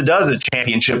quickly as it does at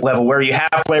championship level, where you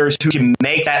have players who can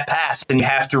make that pass and you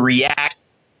have to react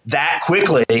that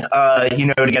quickly,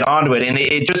 to get onto it. And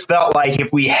it just felt like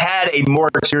if we had a more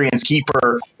experienced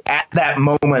keeper at that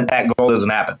moment, that goal doesn't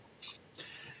happen.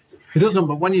 It doesn't,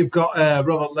 but when you've got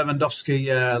Robert Lewandowski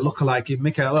lookalike in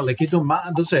Michael Ellick, it doesn't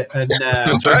matter, does it? And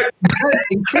That's right.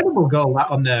 Incredible goal that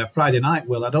on Friday night,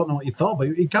 Will. I don't know what you thought,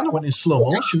 but he kind of went in slow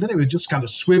motion, didn't he? He just kind of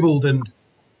swiveled and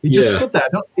he just stood there.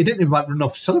 He didn't even run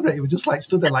off to celebrate. He was just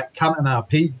stood there like Cantona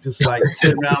RP, just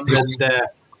turned around and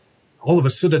all of a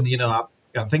sudden,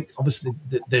 I think obviously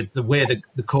the way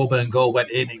the Coburn goal went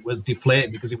in, it was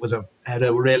deflating because it was a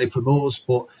header really from us,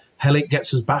 but Hellick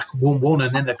gets us back 1-1,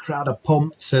 and then the crowd are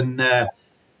pumped. And, Michael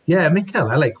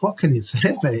Hellick, what can you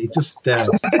say, mate? Just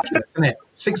ridiculous, isn't it?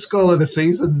 6th goal of the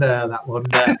season, that one.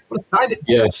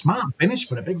 Smart finish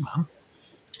for a big man.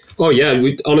 Oh, yeah.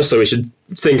 We should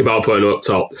think about putting him up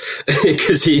top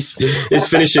because his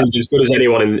finishing's as good as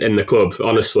anyone in the club,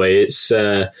 honestly. It's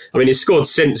he's scored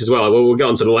since as well. We'll get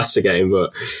on to the Leicester game,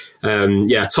 but,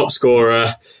 top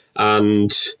scorer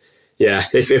and... Yeah,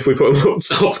 if we put him up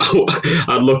top,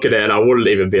 I'd look at it and I wouldn't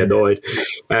even be annoyed.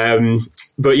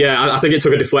 But yeah, I think it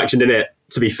took a deflection, didn't it,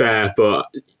 to be fair? But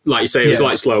like you say, it was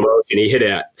like slow motion. He hit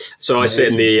it. So I sit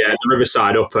in the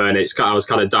Riverside upper and I was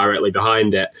kind of directly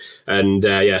behind it. And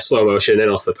slow motion in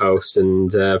off the post.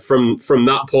 And from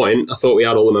that point, I thought we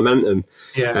had all the momentum.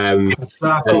 Yeah, I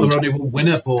thought the Roddy would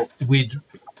winner, but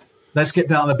let's get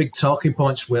down to the big talking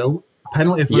points, Will.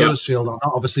 Penalty for Huddersfield,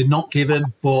 obviously not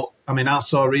given, but I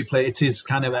saw a replay. It is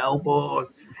kind of elbow,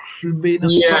 being a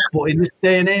soft, but in this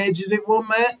day and age, is it one,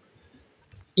 mate?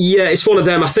 Yeah, it's one of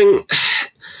them. I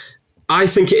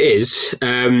think it is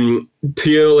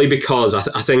purely because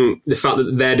I think the fact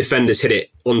that their defenders hit it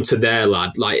onto their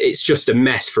lad, it's just a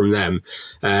mess from them.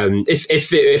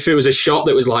 If it was a shot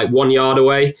that was 1 yard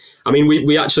away,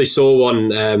 we actually saw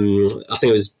one. I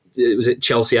think it was at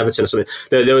Chelsea Everton or something.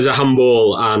 There was a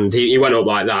handball and he went up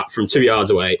like that from 2 yards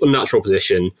away, unnatural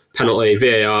position, penalty,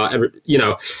 VAR,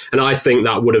 and I think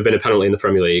that would have been a penalty in the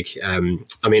Premier League.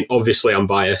 Obviously I'm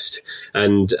biased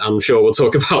and I'm sure we'll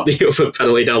talk about the other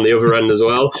penalty down the other end as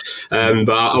well. But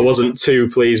I wasn't too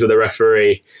pleased with the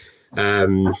referee,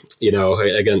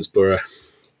 against Borough.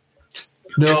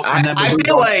 No, I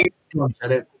feel like,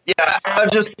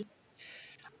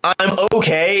 I'm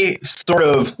okay, sort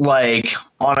of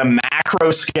on a macro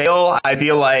scale. I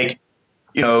feel like,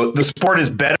 the sport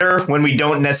is better when we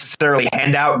don't necessarily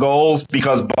hand out goals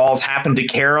because balls happen to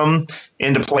carry them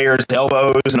into players'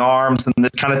 elbows and arms and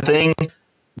this kind of thing.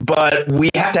 But we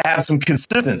have to have some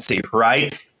consistency,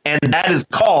 right? And that is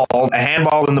called a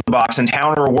handball in the box and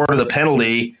counter award of the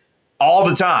penalty all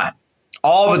the time.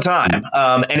 All the time.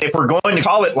 And if we're going to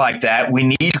call it like that, we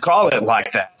need to call it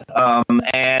like that.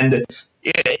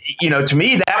 To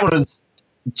me, that one is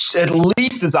at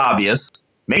least as obvious,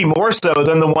 maybe more so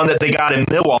than the one that they got in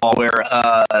Millwall where,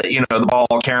 the ball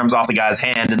caroms off the guy's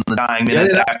hand in the dying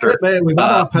minutes after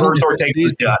Bertor takes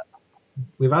the shot.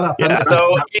 We've had our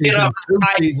penalty season, 2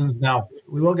 seasons now.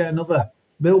 We won't get another.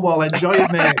 Millwall, enjoy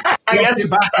it, mate. I guess it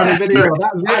back on the video.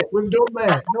 That's it. We've done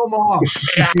it. No more.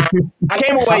 I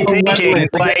came away thinking,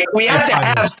 like, we have to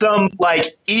have some, like,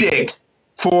 edict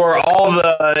for all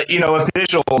the,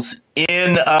 officials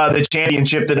in the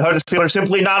championship that Huddersfield are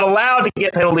simply not allowed to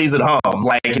get penalties at home.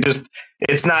 Like,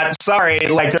 it's not, sorry,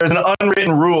 like, there's an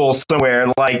unwritten rule somewhere,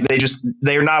 like,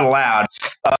 they're not allowed.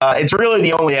 It's really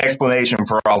the only explanation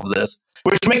for all of this,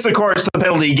 which makes, of course, the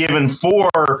penalty given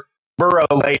for Burrow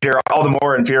later all the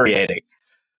more infuriating.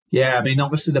 Yeah, I mean,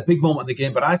 obviously the big moment of the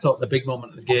game, but I thought the big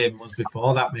moment of the game was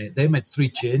before that, mate. They made 3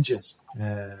 changes,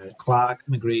 Clark,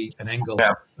 McGree and Engel,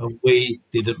 and we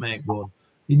didn't make one.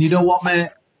 And you know what, mate?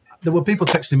 There were people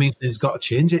texting me saying he's got to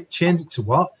change it. Change it to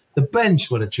what? The bench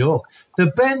were a joke. The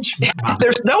bench, man.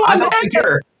 There's no one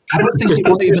there. I don't think it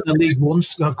was even a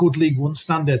good League One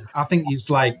standard. I think he's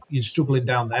struggling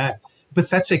down there.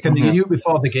 Pathetic. And you knew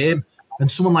before the game.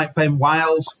 And someone like Ben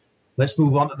Wiles, let's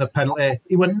move on to the penalty.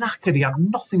 He was knackered. He had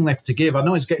nothing left to give. I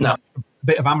know he's getting a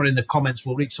bit of hammer in the comments.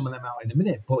 We'll read some of them out in a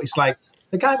minute. But it's like,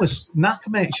 the guy was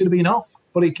knackered, mate. He should have been off.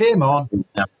 But he came on.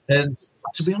 Yeah. And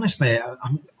to be honest, mate,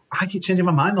 I keep changing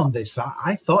my mind on this.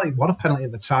 I thought it was a penalty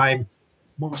at the time.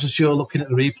 Wasn't so sure looking at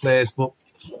the replays. But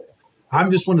I'm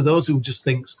just one of those who just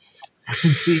thinks,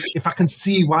 if I can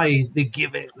see why they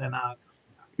give it, then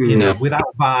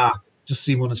without VAR, just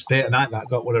see one of Spade tonight that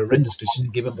got what a horrendous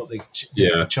decision given, but they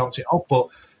chalked it off. But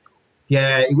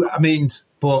I'd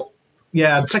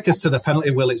take us to the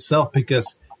penalty will itself,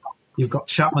 because you've got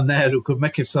Chapman there who could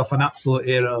make himself an absolute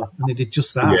hero, and he did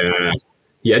just that.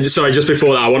 Yeah, just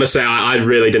before that, I want to say I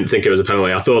really didn't think it was a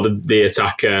penalty. I thought the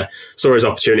attacker saw his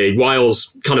opportunity.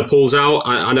 Wiles kind of pulls out.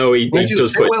 I know he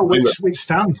does put... Which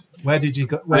stand? Where did you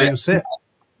go? Where you sit?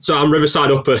 So I'm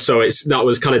Riverside upper, so that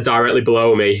was kind of directly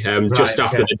below me, just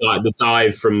after the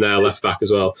dive from their left back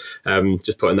as well.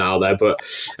 Just putting that out there, but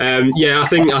I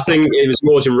think it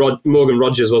was Morgan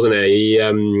Rogers, wasn't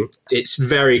it? It's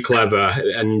very clever,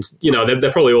 and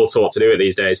they're probably all taught to do it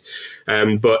these days.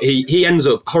 But he ends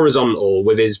up horizontal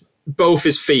with both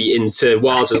his feet into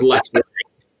Wiles' left leg,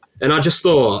 and I just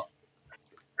thought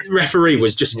the referee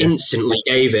was just instantly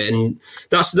gave it, and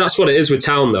that's what it is with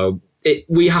Town though. It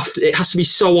has to be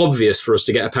so obvious for us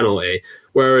to get a penalty.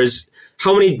 Whereas,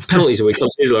 how many penalties have we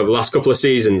considered over the last couple of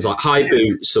seasons, like high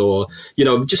boots or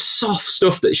just soft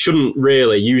stuff that shouldn't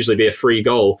really usually be a free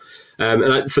goal?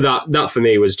 For that for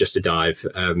me was just a dive.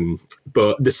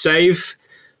 But the save,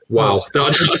 wow,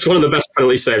 that's one of the best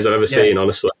penalty saves I've ever seen.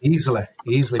 Honestly, easily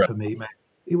for me, mate.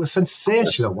 It was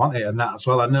sensational, wasn't it? And that as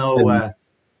well. I know.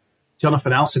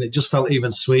 Jonathan Elson, it just felt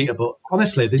even sweeter. But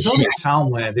honestly, there's only a town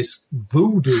where this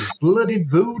bloody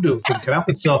voodoo thing can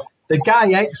happen. So the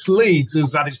guy ex-Leeds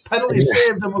who's had his penalty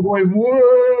saved and we're going,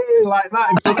 whoa, like that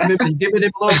in front of him and giving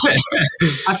him love.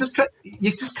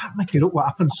 You just can't make it up what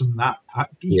happens from that.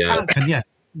 You can't, can you?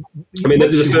 I mean,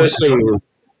 the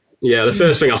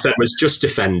first thing I said was just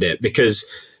defend it, because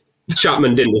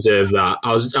Chapman didn't deserve that.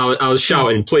 I was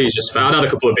shouting, please just defend. I'd had a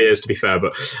couple of beers, to be fair,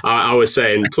 but I was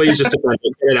saying, please just defend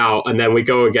it, get it out, and then we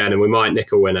go again and we might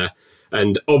nick a winner.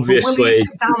 And obviously... Well, he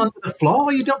get down onto the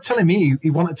floor. You're not telling me he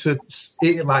wanted to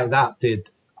hit it like that, did...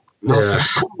 He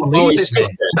completely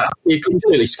scuffed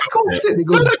it. It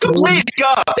was a complete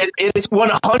scuff. It's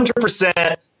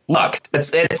 100% luck.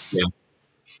 It's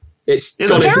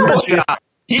a terrible shot.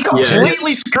 He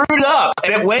completely screwed up,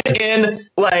 and it went in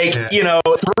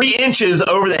 3 inches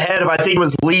over the head of, I think it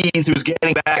was Lees who was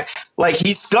getting back. Like,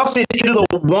 he stuffed it into the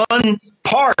one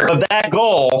part of that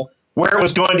goal where it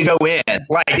was going to go in.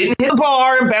 Like, didn't hit the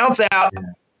bar and bounce out.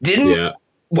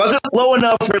 Wasn't low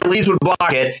enough where Lees would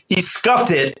block it. He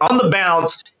scuffed it on the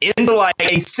bounce into like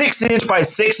a 6-inch by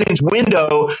 6-inch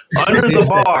window under the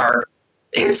bar.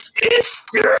 It's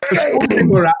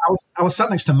I was sat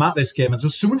next to Matt this game, and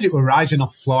as soon as it were rising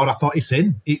off the floor, I thought it's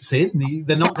in.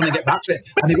 They're not going to get back to it.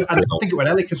 And I think it was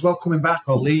Ellick as well coming back,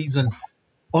 or Leeds, and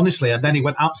honestly, and then he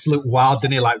went absolute wild,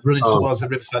 didn't he? Like running towards the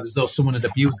riverside as though someone had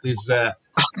abused his dad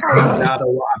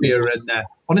or what have you. And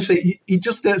honestly, he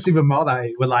just hurts even more that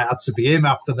it had to be him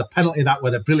after the penalty. That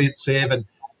was a brilliant save,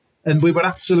 and we were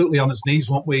absolutely on his knees,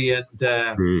 weren't we? And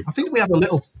I think we had a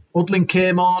little Udling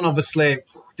came on, obviously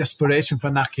desperation for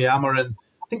Nakayama, and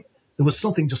I think there was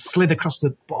something just slid across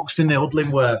the box in the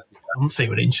Udling where I wouldn't say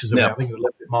we're inches away. I think it was a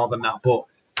little bit more than that, but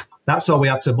that's all we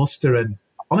had to muster. And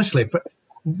honestly,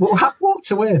 we walked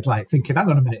away like thinking, hang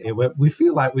on a minute here, we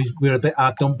feel like we're a bit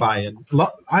hard done by. And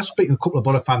I was speaking to a couple of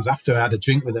Borough fans after I had a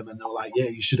drink with them, and they were like, yeah,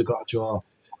 you should have got a draw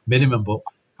minimum. But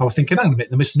I was thinking, hang on a minute,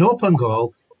 they missed an open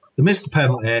goal, they missed the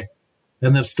penalty,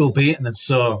 and they've still beaten. And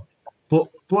so, but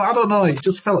I don't know, it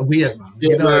just felt weird, man.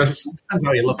 It just depends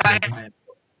how you look at it, man.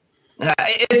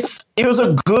 It was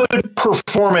a good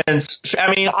performance.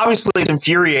 I mean, obviously, it's an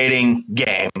infuriating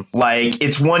game. Like,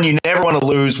 it's one you never want to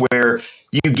lose where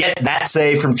you get that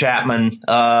save from Chapman.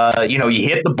 You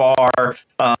hit the bar.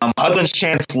 Hudlin's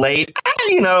chance late.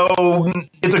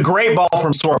 It's a great ball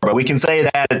from Sorba. We can say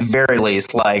that at the very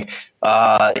least. Like,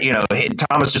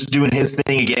 Thomas just doing his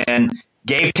thing again.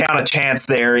 Gave Town a chance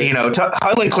there.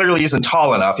 Hudlin clearly isn't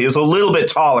tall enough. He was a little bit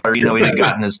taller. He'd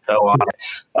gotten his toe on it.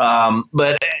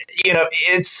 But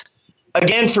it's,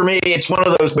 again, for me, it's one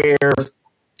of those where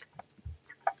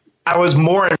I was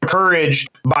more encouraged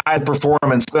by the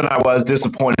performance than I was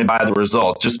disappointed by the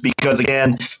result. Just because,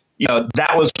 again,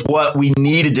 that was what we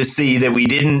needed to see, that we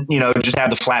didn't, just have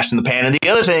the flash in the pan. And the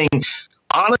other thing,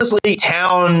 honestly,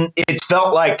 Town, it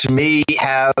felt like to me,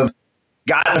 have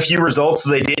gotten a few results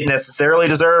they didn't necessarily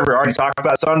deserve. We already talked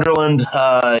about Sunderland,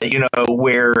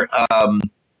 where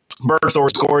Bergthor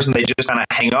scores and they just kind of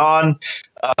hang on.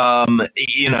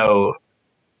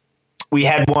 We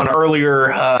had one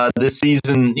earlier this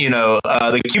season,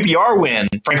 the QPR win,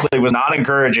 frankly, was not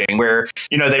encouraging, where,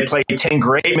 they played 10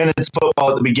 great minutes of football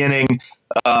at the beginning,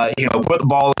 put the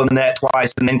ball in the net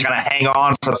twice and then kind of hang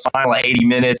on for the final 80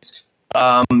 minutes.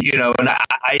 And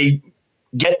I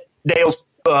get Dale's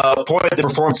point that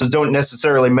performances don't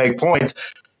necessarily make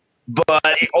points,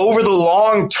 but over the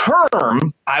long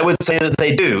term, I would say that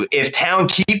they do. If Town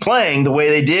keep playing the way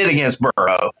they did against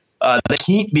Borough, they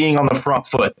keep being on the front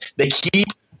foot, they keep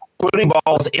putting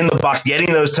balls in the box,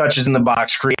 getting those touches in the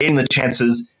box, creating the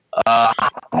chances,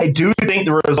 I do think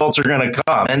the results are going to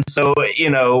come. And so,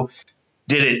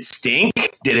 did it stink?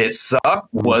 Did it suck?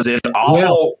 Was it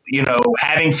awful? Yeah.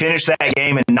 Having finished that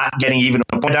game and not getting even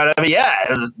a point out of it?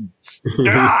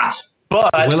 Yeah.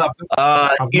 But,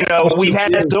 we've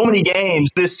had so many games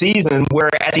this season where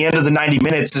at the end of the 90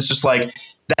 minutes, it's just like,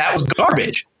 that was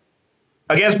garbage.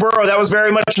 Against Borough, that was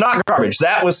very much not garbage.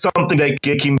 That was something that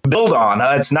they can build on.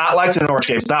 It's not like the Norwich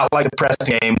game. It's not like the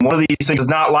Preston game. One of these things is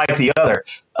not like the other.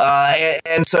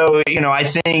 And so, I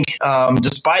think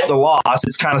despite the loss,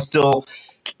 it's kind of still,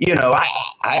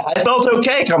 I felt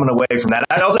okay coming away from that.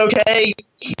 I felt okay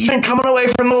even coming away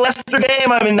from the Leicester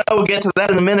game. I mean, we'll get to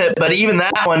that in a minute. But even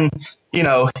that one,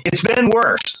 it's been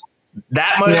worse.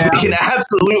 That much we can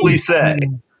absolutely say.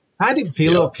 I didn't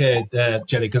feel okay,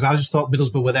 Jerry, because I just thought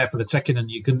Middlesbrough were there for the taking,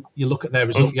 and you look at their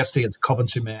result yesterday against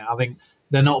Coventry, mate. I think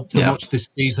they're not up to much this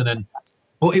season,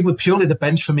 but it was purely the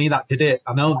bench for me that did it.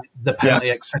 I know the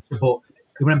penalty, etc., but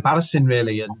it was embarrassing,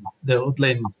 really, and the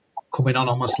Udlin coming on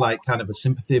almost like kind of a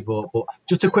sympathy vote. But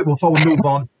just a quick one before we move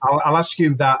on, I'll ask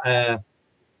you that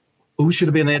who should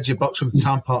have been the edge of the box from the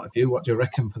Town point of view? What do you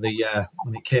reckon for the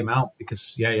when it came out?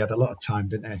 Because he had a lot of time,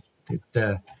 didn't he?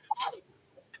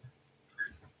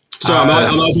 So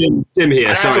am I being Tim here?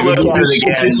 I have to look at it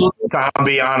again. I'll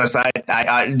be honest. I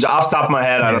off the top of my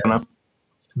head, I don't know.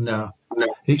 No.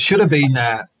 It should have been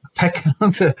Peckham.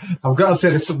 I've got to say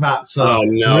this, Matt. So,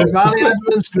 Romani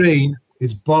Edmonds Green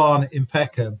is born in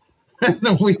Peckham.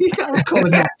 And we are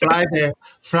calling it Friday,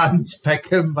 Franz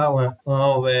Peckenbauer.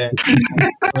 Oh, man.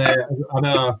 I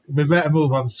know. We better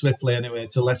move on swiftly anyway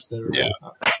to Leicester. Yeah.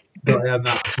 Got on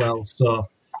that as well. So,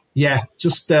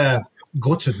 just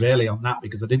gutted really on that,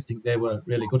 because I didn't think they were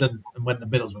really good. And when the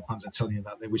Middlesbrough fans are telling you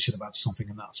that, we should have had something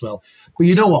in that as well. But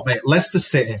you know what, mate? Leicester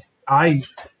City, I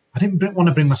didn't want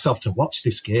to bring myself to watch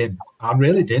this game. I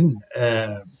really didn't.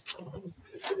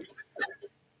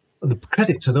 The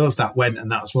credit to those that went and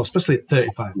that as well, especially at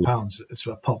 £35. It's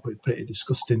a pretty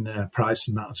disgusting price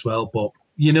and that as well. But,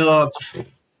 I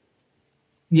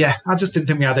just didn't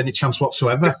think we had any chance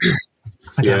whatsoever.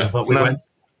 I thought we went.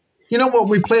 You know what?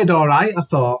 We played all right, I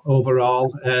thought,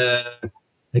 overall.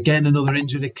 Again, another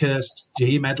injury curse.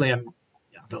 Jaheim Headley, and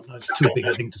I don't know, it's too big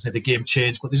a thing to say the game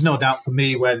changed, but there's no doubt for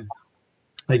me when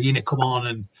Aina come on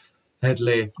and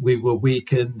Headley, we were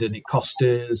weakened and it cost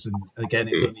us. And again,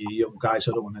 it's only a young guy,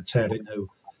 so I don't want to tear into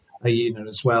Aina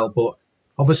as well. But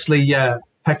obviously,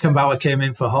 Peckenbauer came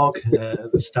in for Hogg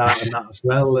at the start and that as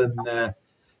well. And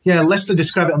Leicester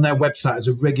describe it on their website as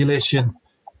a regulation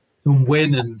and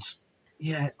win. And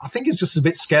I think it's just a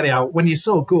bit scary how when you're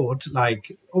so good,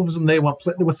 like all of a sudden they were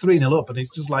 3-0 up, and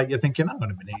it's just like you're thinking, hang on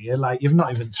a minute here, like you've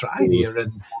not even tried here,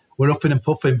 and we're huffing and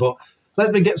puffing. But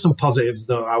let me get some positives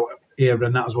though out here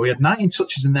and that as well. We had 19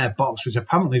 touches in their box, which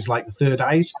apparently is like the third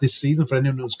highest this season for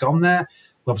anyone who's gone there.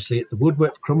 We obviously hit the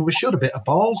woodwork for Crummer. We showed a bit of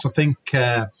balls. I think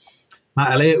Matt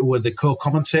Elliott, who was the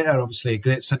co-commentator, obviously a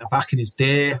great centre back in his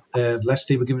day.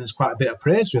 Leicester were giving us quite a bit of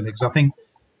praise really, because I think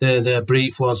the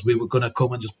brief was we were going to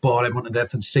come and just bore everyone to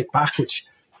death and sit back, which,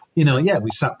 we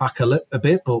sat back a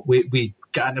bit, but we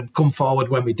kind of come forward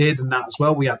when we did and that as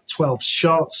well. We had 12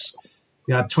 shots. We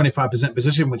we had 25%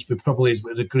 position, which we probably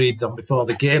had agreed on before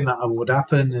the game that would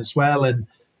happen as well. And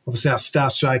obviously our star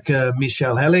striker,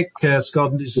 Michel Helik,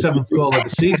 scored his 7th goal of the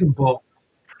season. But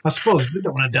I suppose we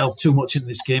don't want to delve too much into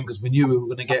this game because we knew we were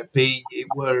going to get beat.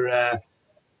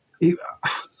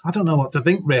 I don't know what to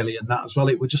think really in that as well.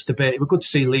 It was just a bit. It was good to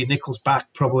see Lee Nichols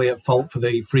back, probably at fault for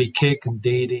the free kick.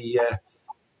 Indeed,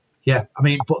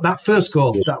 but that first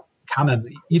goal, that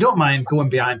cannon, you don't mind going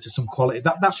behind to some quality.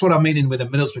 That's what I'm meaning with the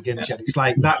Middlesbrough game, Jed. It's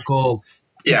like that goal,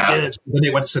 when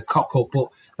it went to cock up, but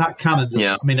that cannon.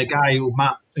 I mean, a guy who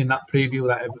Matt in that preview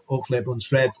that hopefully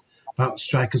everyone's read about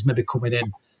strikers maybe coming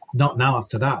in, not now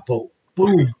after that, but.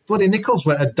 Boom! Bloody Nichols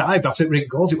had dived after it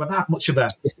goals. It was that much of a.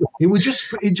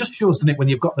 It just shows, doesn't it, when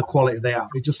you've got the quality they have.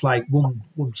 It's just like one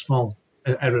small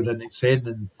error and it's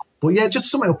in. But yeah, just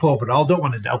sum it up overall. Don't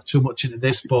want to delve too much into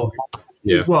this, but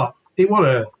it was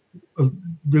a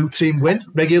routine win,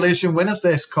 regulation win, as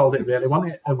they called it. Really,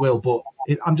 wasn't it? But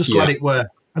I'm just glad it were.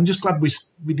 I'm just glad we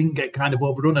didn't get kind of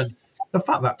overrun, and the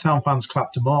fact that town fans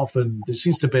clapped them off, and there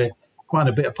seems to be quite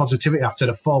a bit of positivity after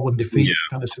the 4-1 defeat.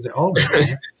 Kind of says it all.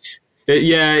 Really.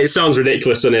 It sounds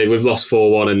ridiculous, doesn't it? We've lost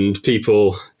 4-1 and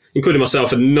people, including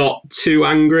myself, are not too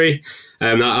angry.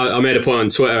 I made a point on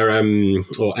Twitter,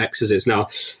 or X as it's now,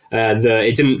 that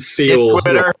it didn't feel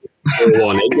Twitter. Like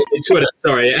 4-1. Twitter,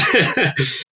 sorry.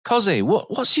 Cozzy,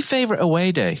 what's your favourite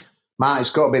away day? Matt, it's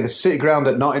got to be the City Ground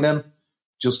at Nottingham.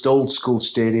 Just old school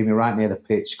stadium, you're right near the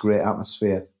pitch, great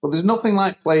atmosphere. But there's nothing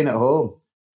like playing at home.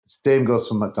 The same goes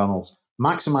for McDonald's.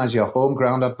 Maximise your home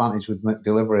ground advantage with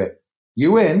McDelivery.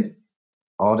 You in?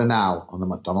 Order now on the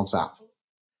McDonald's app.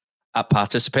 At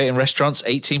participating restaurants,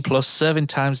 18 plus, serving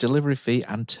times, delivery fee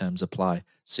and terms apply.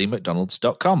 See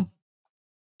mcdonalds.com.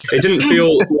 It didn't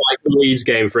feel like the Leeds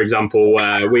game, for example,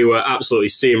 where we were absolutely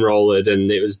steamrolled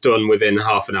and it was done within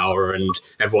half an hour and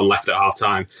everyone left at half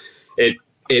time.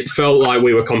 It felt like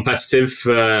we were competitive.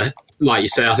 Like you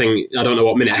say, I don't know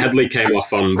what minute Headley came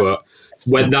off on, but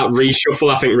when that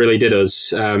reshuffle, I think, really did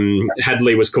us.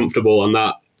 Headley was comfortable on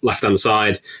that left-hand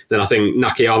side. Then I think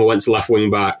Nakayama went to left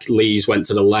wing-back. Lees went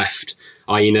to the left.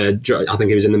 Aina, I think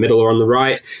he was in the middle or on the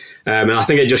right. And I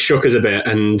think it just shook us a bit.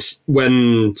 And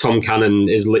when Tom Cannon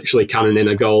is literally cannoning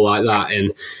a goal like that,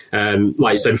 and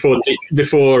like you said,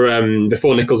 before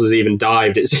Nichols has even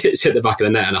dived, it's hit the back of the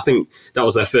net. And I think that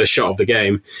was their first shot of the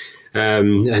game.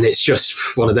 And it's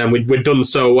just one of them. We'd done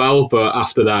so well, but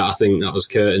after that, I think that was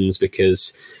curtains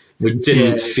because we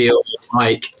didn't feel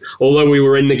like, although we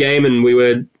were in the game and we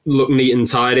were looking neat and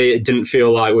tidy, it didn't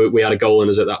feel like we had a goal in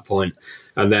us at that point.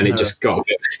 And then it just got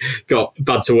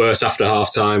bad to worse after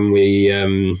half time. We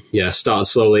started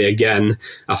slowly again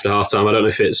after half time. I don't know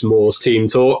if it's Moore's team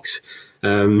talks.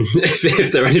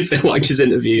 If they're anything like his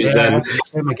interviews, then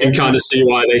you can kind of see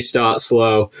why they start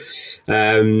slow.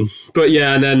 But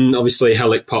yeah, and then obviously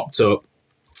Helik popped up.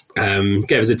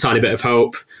 Gave us a tiny bit of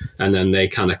hope, and then they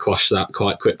kind of quashed that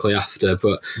quite quickly after.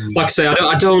 But like I say,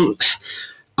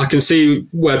 I can see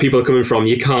where people are coming from.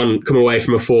 You can't come away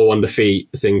from a 4-1 defeat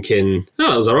thinking, oh,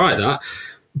 that was all right, that.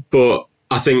 But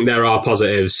I think there are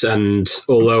positives, and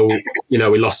although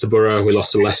we lost to Borough, we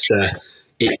lost to Leicester,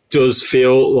 it does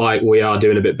feel like we are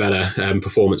doing a bit better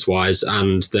performance-wise,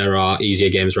 and there are easier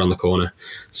games around the corner.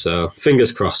 So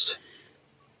fingers crossed.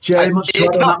 Jay, much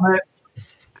on that, mate?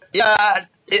 Yeah,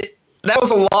 that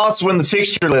was a loss when the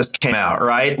fixture list came out,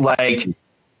 right? Like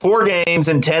 4 games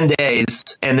in 10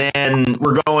 days, and then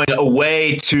we're going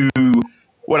away to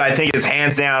what I think is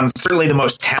hands down certainly the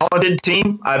most talented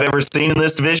team I've ever seen in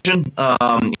this division.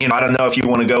 I don't know if you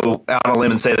want to go out on a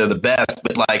limb and say they're the best,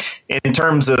 but like in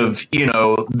terms of,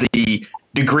 the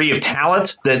degree of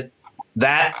talent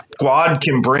that squad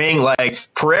can bring, like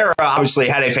Pereira obviously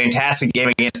had a fantastic game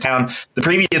against Town. The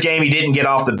previous game he didn't get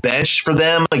off the bench for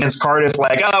them against Cardiff.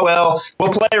 Like, oh well,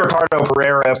 we'll play Ricardo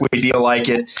Pereira if we feel like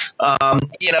it.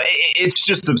 It's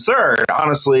just absurd,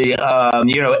 honestly.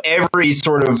 Every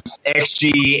sort of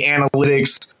XG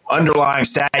analytics underlying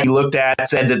stat you looked at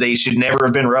said that they should never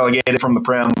have been relegated from the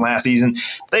Prem last season.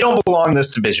 They don't belong in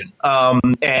this division.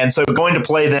 And so going to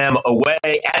play them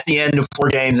away at the end of 4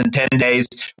 games in 10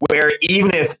 days, where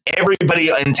even if everybody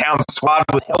in Town's squad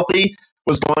was healthy,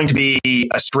 was going to be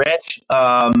a stretch,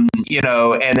 and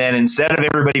then instead of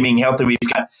everybody being healthy, we've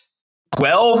got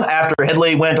 12 after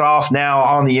Headley went off now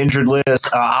on the injured list.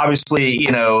 Obviously,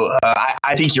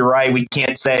 I think you're right. We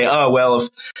can't say, oh, well, if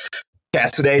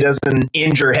Cassidy doesn't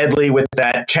injure Headley with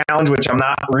that challenge, which I'm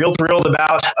not real thrilled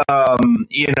about.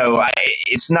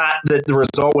 It's not that the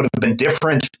result would have been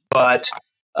different, but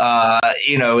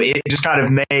it just kind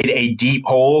of made a deep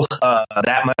hole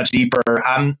that much deeper.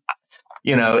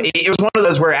 it was one of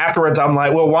those where afterwards I'm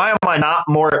like, well, why am I not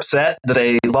more upset that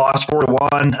they lost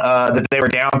 4-1, that they were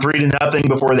down 3-0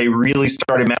 before they really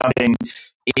started mounting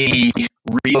any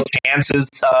real chances?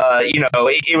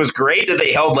 It was great that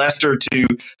they held Leicester to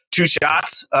 2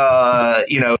 shots,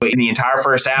 in the entire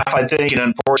first half, I think, and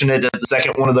unfortunate that the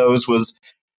second one of those was,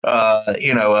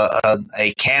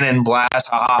 a cannon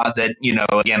blast. That,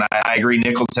 again, I agree.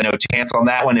 Nichols had no chance on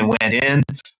that one and went in.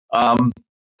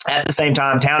 At the same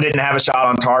time, Town didn't have a shot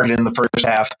on target in the first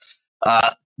half.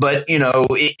 But,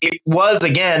 it was,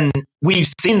 again, we've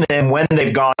seen them when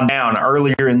they've gone down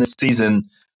earlier in the season,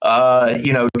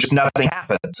 just nothing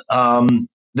happens.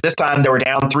 This time they were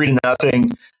down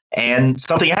 3-0 and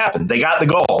something happened. They got the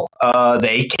goal.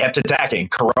 They kept attacking.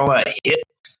 Corona hit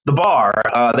the bar.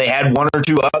 They had 1 or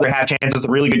 2 other half chances,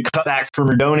 a really good cutback from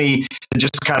Rudoni that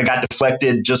just kind of got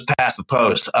deflected just past the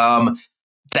post.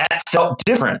 That felt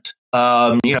different.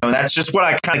 That's just what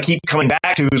I kind of keep coming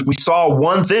back to is we saw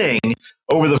one thing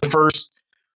over the first,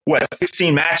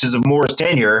 16 matches of Moore's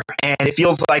tenure, and it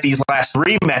feels like these last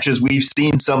 3 matches we've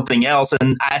seen something else,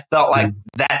 and I felt like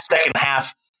that second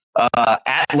half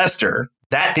at Leicester,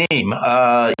 that team,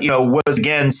 was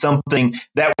again something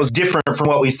that was different from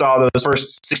what we saw those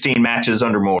first 16 matches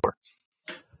under Moore.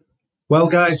 Well,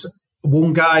 guys,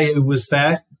 one guy who was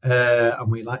there,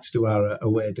 and we like to do our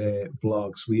away day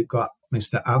vlogs, we've got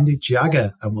Mr. Andy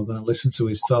Jagger, and we're going to listen to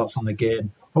his thoughts on the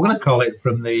game. We're going to call it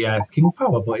from the King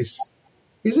Power, but is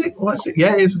it? What's it?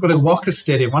 Yeah, he's going to Walker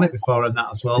Stadium, won it before and that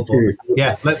as well. But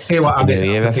yeah, let's see what Andy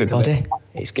thinks. Everybody, it.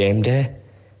 It's game day.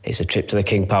 It's a trip to the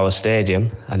King Power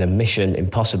Stadium, and a mission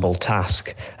impossible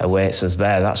task awaits us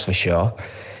there, that's for sure.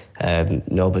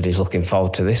 Nobody's looking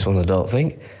forward to this one, I don't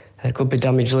think. It could be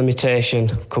damage limitation,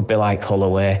 could be like Hull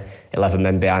away, 11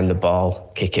 men behind the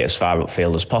ball, kick it as far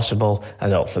upfield as possible,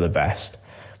 and hope for the best.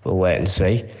 We'll wait and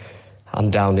see.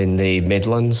 I'm down in the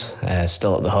Midlands,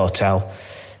 still at the hotel.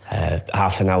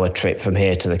 Half an hour trip from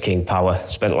here to the King Power.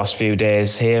 Spent the last few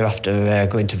days here after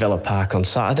going to Villa Park on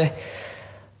Saturday.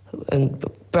 And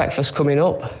breakfast coming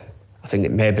up, I think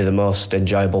it may be the most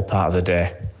enjoyable part of the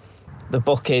day. The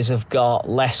bookies have got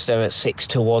Leicester at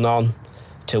 6-1 on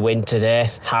to win today.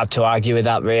 Hard to argue with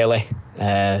that, really.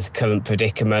 The current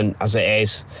predicament as it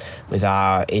is, with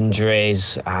our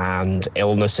injuries and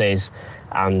illnesses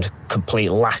and complete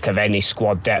lack of any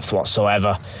squad depth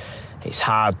whatsoever, it's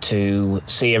hard to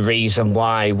see a reason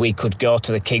why we could go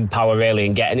to the King Power really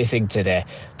and get anything today.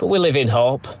 But we live in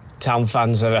hope. Town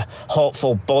fans are a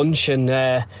hopeful bunch, and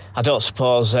I don't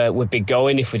suppose we'd be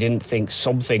going if we didn't think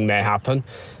something may happen.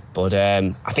 But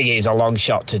I think it is a long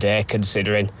shot today,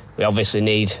 considering we obviously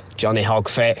need Johnny Hogg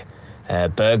fit.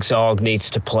 Bergzorg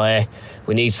needs to play.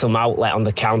 We need some outlet on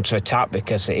the counter-attack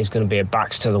because it is going to be a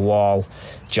backs-to-the-wall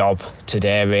job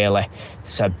today, really.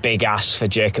 It's a big ask for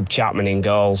Jacob Chapman in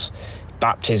goals.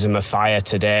 Baptism of fire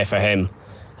today for him.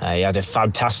 He had a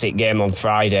fantastic game on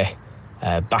Friday.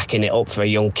 Backing it up for a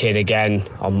young kid again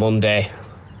on Monday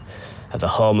at the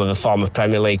home of the former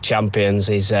Premier League champions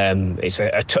is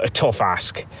a tough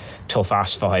ask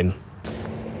for him.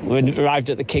 We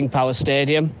arrived at the King Power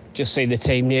Stadium, just seen the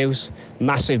team news.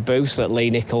 Massive boost that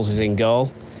Lee Nichols is in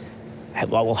goal.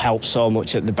 That will help so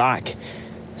much at the back.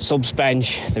 Subs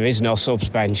bench, there is no subs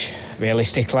bench,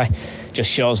 realistically.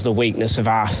 Just shows the weakness of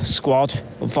our squad,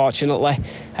 unfortunately.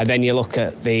 And then you look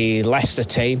at the Leicester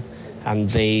team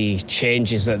and the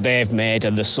changes that they've made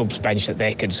and the subs bench that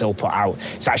they can still put out.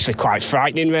 It's actually quite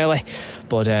frightening, really.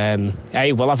 But,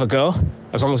 hey, we'll have a go.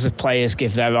 As long as the players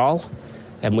give their all,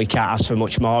 then we can't ask for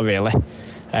much more, really.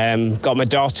 Got my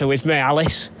daughter with me,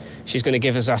 Alice. She's going to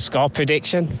give us our score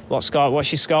prediction. What's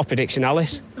your score prediction,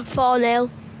 Alice? 4-0.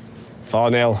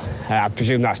 4-0. I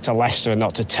presume that's to Leicester and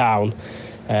not to Town.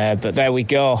 But there we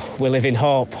go. We live in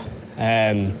hope.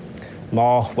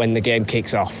 More when the game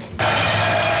kicks off.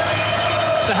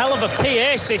 It's a hell of a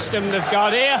PA system they've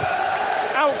got here.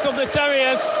 Out come the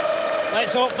Terriers.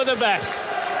 Let's hope for the best.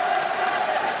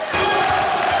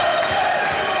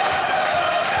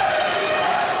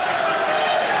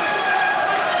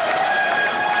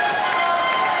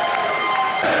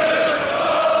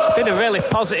 Been a really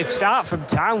positive start from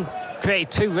Town.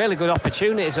 Created 2 really good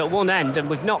opportunities at one end, and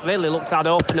we've not really looked that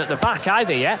open at the back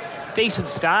either yet. Decent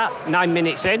start, 9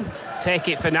 minutes in. Take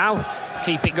it for now.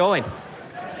 Keep it going.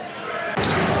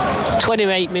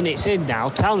 28 minutes in now.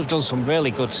 Town have done some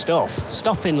really good stuff.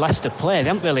 Stopping Leicester play, they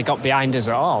haven't really got behind us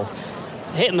at all.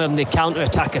 Hit them on the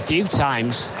counter-attack a few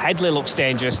times. Headley looks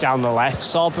dangerous down the left.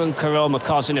 Sorba and Karoma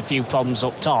causing a few problems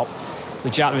up top,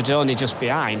 with Jack Radoni just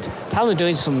behind. Town are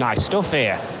doing some nice stuff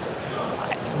here.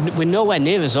 we're nowhere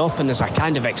near as open as I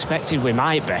kind of expected we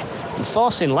might be. And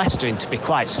forcing Leicester into be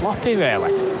quite sloppy,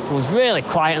 really. It was really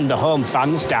quieting the home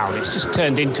fans down. It's just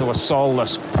turned into a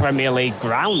soulless Premier League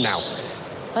ground now.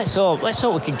 Let's hope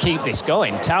we can keep this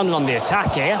going. Town are on the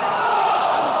attack here.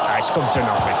 It's come to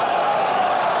nothing.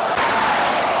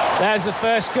 There's the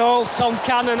first goal. Tom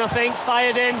Cannon, I think,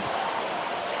 fired in.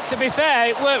 To be fair,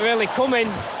 it weren't really coming.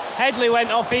 Headley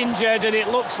went off injured, and it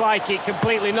looks like it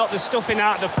completely knocked the stuffing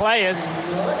out of the players.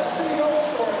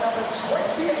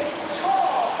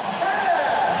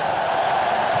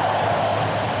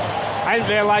 I didn't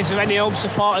realise there were any home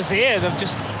supporters here. They've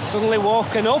just suddenly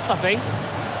woken up, I think.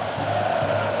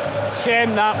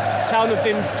 Shame that. Town have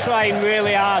been trying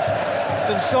really hard.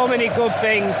 Done so many good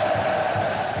things.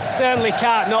 Certainly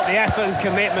can't knock the effort and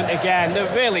commitment again.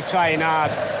 They're really trying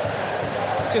hard.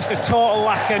 Just a total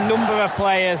lack of number of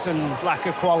players and lack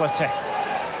of quality.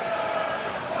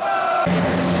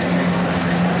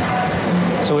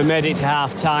 So we made it to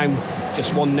half-time,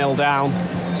 just 1-0 down.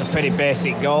 It's a pretty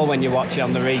basic goal when you watch it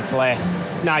on the replay.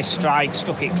 Nice strike,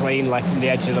 struck it cleanly from the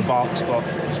edge of the box, but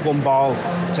it's one ball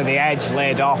to the edge,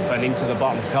 laid off and into the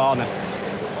bottom corner.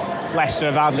 Leicester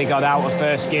have hardly got out of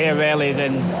first gear, really.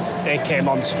 Then they came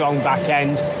on strong back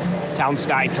end. Town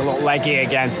started to look leggy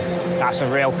again. That's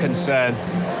a real concern.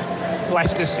 If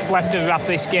Leicester's left to wrap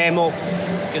this game up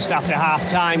just after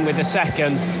half-time with the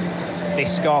second,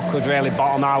 this score could really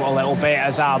bottom out a little bit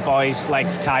as our boys'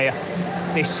 legs tire.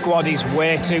 This squad is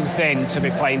way too thin to be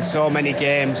playing so many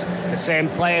games. The same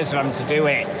players are having to do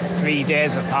it 3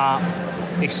 days apart.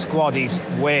 This squad is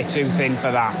way too thin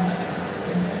for that.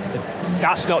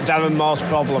 That's not Darren Moore's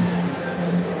problem.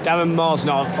 Darren Moore's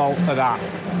not at fault for that.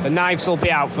 The knives will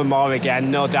be out for Moore again,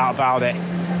 no doubt about it.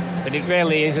 But it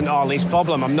really isn't all his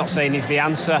problem. I'm not saying he's the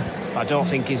answer, but I don't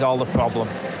think he's all the problem.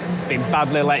 Been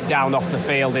badly let down off the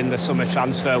field in the summer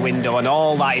transfer window, and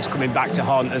all that is coming back to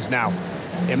haunt us now.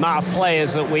 The amount of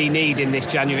players that we need in this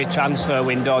January transfer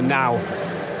window now,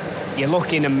 you're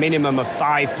looking a minimum of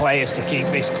 5 players to keep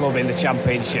this club in the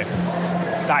Championship.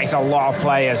 That is a lot of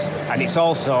players, and it's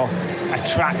also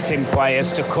attracting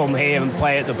players to come here and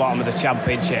play at the bottom of the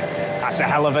Championship. That's a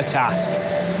hell of a task.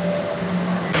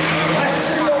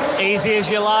 Easy as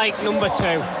you like, number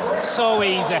 2. So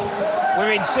easy.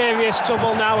 We're in serious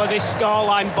trouble now with this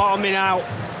scoreline bottoming out.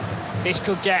 This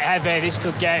could get heavy, this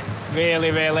could get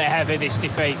really, really heavy, this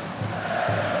defeat.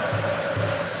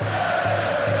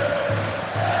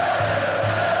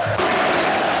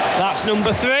 That's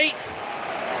number 3.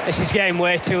 This is getting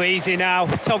way too easy now.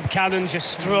 Tom Cannon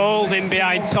just strolled in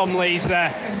behind Tom Lees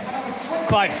there.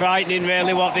 Quite frightening,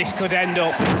 really, what this could end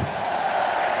up.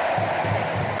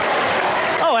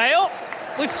 Oh, hey up!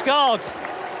 We've scored.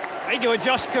 I think it was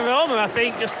Josh Koroma, I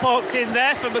think, just poked in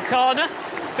there from the corner.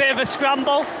 Bit of a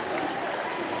scramble.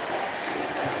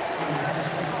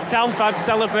 Town fans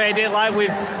celebrated it like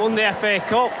we've won the FA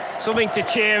Cup. Something to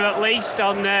cheer at least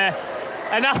on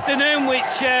an afternoon which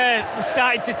was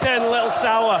starting to turn a little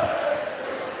sour.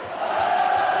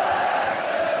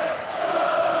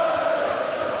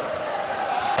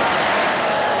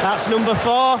 That's number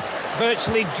 4,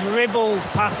 virtually dribbled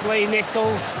past Lee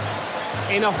Nichols,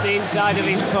 in off the inside of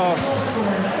his post,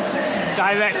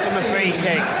 direct from a free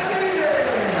kick.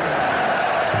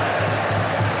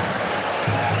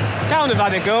 Town have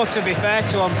had a go, to be fair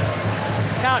to them.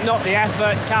 Can't knock the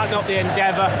effort, can't knock the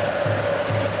endeavour.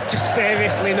 Just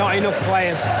seriously not enough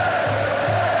players.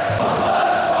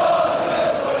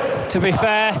 To be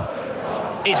fair,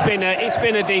 it's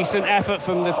been a decent effort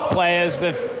from the players.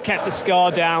 They've kept the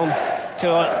score down to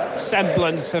a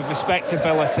semblance of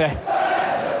respectability.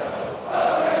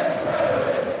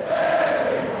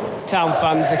 Town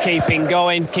fans are keeping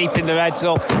going, keeping their heads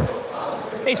up.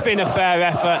 It's been a fair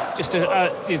effort, just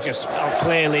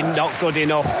clearly not good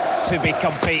enough to be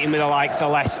competing with the likes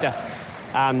of Leicester.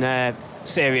 And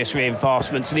serious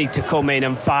reinforcements need to come in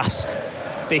and fast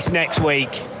this next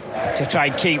week to try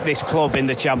and keep this club in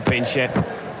the Championship.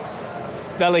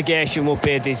 Relegation will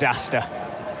be a disaster.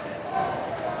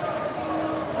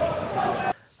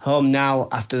 Home now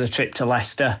after the trip to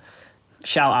Leicester.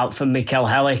 Shout out for Mikel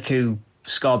Hellick, who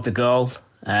scored the goal.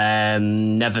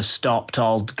 Never stopped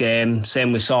all game.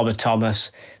 Same with Sorba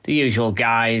Thomas. The usual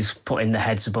guys putting their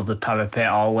heads above the parapet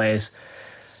always.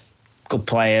 Good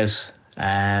players.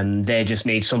 They just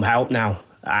need some help now.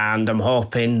 And I'm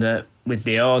hoping that with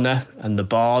the owner and the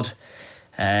board,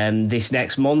 this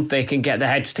next month they can get their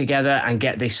heads together and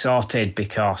get this sorted,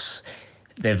 because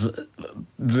they've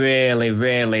really,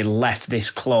 really left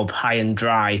this club high and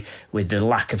dry with the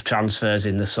lack of transfers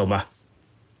in the summer.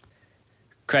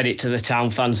 Credit to the Town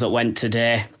fans that went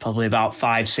today, probably about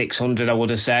 500-600 I would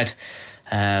have said.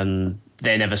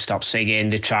 they never stopped singing.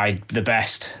 They tried the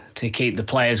best to keep the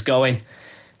players going.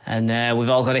 And we've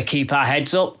all got to keep our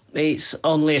heads up. It's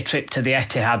only a trip to the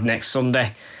Etihad next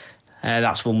Sunday.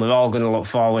 That's one we're all going to look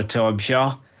forward to, I'm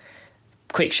sure.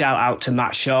 Quick shout out to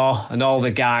Matt Shaw and all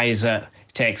the guys at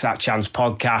Takes That Chance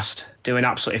podcast, do an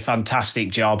absolutely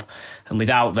fantastic job. And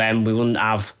without them, we wouldn't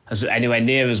have anywhere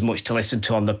near as much to listen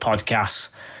to on the podcast.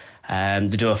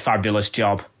 They do a fabulous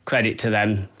job. Credit to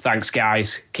them. Thanks,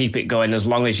 guys. Keep it going as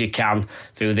long as you can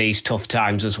through these tough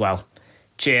times as well.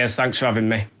 Cheers. Thanks for having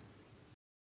me.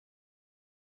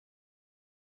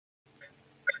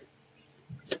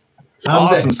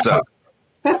 Awesome stuff.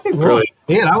 Well,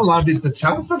 yeah, how loud did the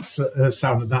town fans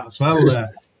sound at that as well?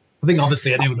 I think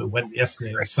obviously anyone who went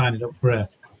yesterday was signing up for a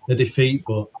defeat,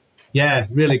 but yeah,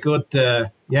 really good. They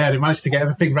managed to get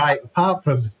everything right, apart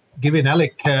from giving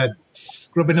Alec,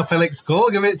 scrubbing off Alec's goal,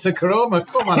 giving it to Karoma.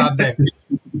 Come on, Andy.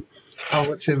 Oh,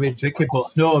 what's it been tricky?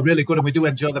 But no, really good, and we do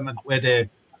enjoy them where they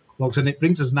vlogs, and it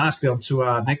brings us nicely onto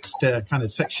our next kind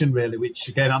of section, really, which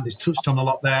again Andy's touched on a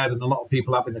lot there, and a lot of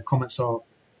people have in the comments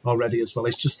already as well.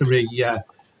 It's just the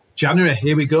January.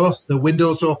 Here we go. The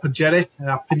window's open, Jerry.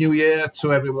 Happy New Year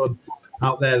to everyone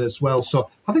out there as well. So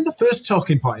I think the first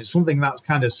talking point is something that's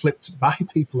kind of slipped by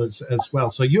people as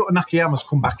well. So Yuta Nakayama's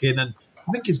come back in, and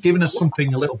I think he's given us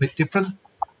something a little bit different,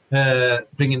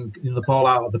 bringing the ball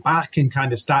out of the back and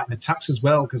kind of starting attacks as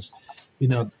well. Because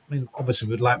obviously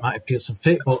we'd like Matty Pearson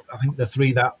fit, but I think the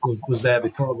three that was there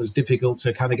before was difficult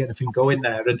to kind of get anything going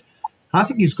there. And I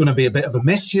think he's going to be a bit of a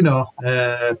miss, in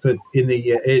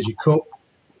the Asia Cup.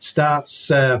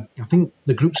 Starts, I think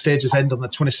the group stages end on the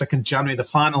 22nd January, the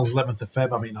finals 11th of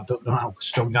Feb. I mean, I don't know how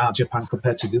strong are Japan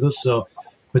compared to the others, so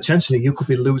potentially you could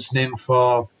be losing him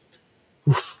for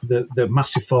the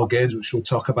massive 4 games, which we'll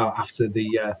talk about after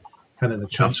the kind of the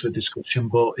transfer discussion.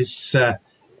 But it's,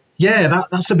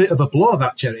 that's a bit of a blow,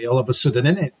 that, Jerry, all of a sudden,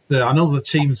 isn't it? I know the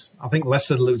teams, I think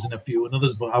Leicester losing a few and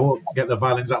others, but I won't get the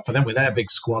violins out for them with their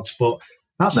big squads. But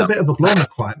that's a bit of a blow,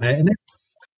 not quite, mate, isn't it?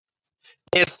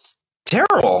 It's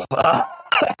terrible. Why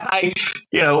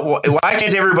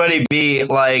can't everybody be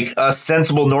like us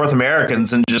sensible North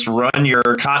Americans and just run your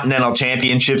continental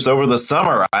championships over the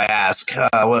summer? I ask.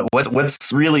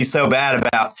 What's really so bad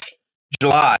about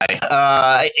July?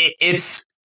 It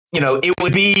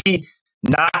would be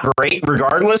not great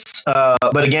regardless.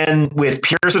 But again, with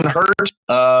Pearson hurt,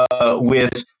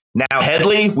 with now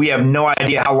Headley, we have no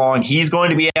idea how long he's going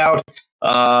to be out.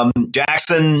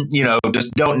 Jackson,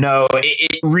 just don't know.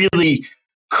 It really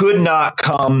could not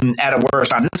come at a worse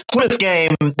time. This Plymouth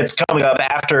game that's coming up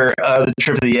after the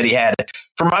trip to the Etihad,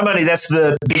 for my money, that's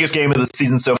the biggest game of the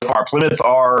season so far. Plymouth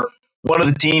are one of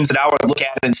the teams that I would look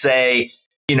at and say,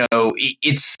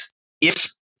 it's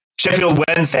if Sheffield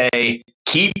Wednesday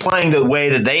keep playing the way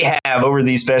that they have over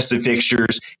these festive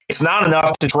fixtures, it's not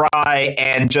enough to try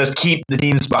and just keep the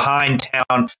teams behind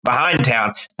town.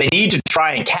 They need to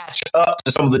try and catch up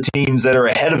to some of the teams that are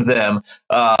ahead of them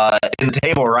in the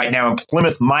table right now. And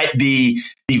Plymouth might be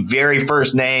the very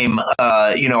first name,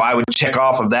 I would check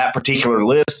off of that particular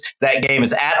list. That game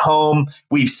is at home.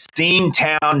 We've seen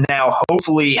Town now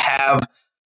hopefully have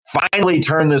finally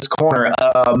turn this corner.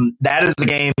 That is a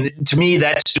game, to me,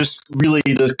 that's just really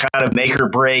the kind of make or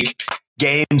break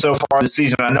game so far this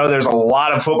season. I know there's a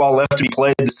lot of football left to be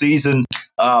played this season,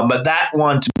 but that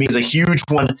one to me is a huge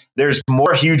one. There's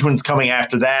more huge ones coming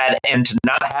after that, and to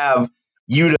not have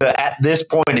Yuta at this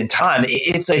point in time,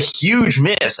 it's a huge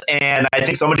miss. And I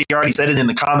think somebody already said it in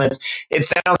the comments. It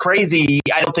sounds crazy.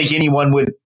 I don't think anyone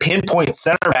would pinpoint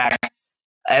center back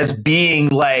as being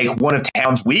like one of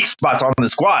Town's weak spots on the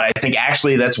squad. I think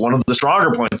actually that's one of the stronger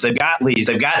points. They've got Lees,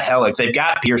 they've got Hellick, they've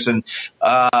got Pearson.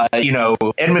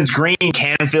 Edmonds Green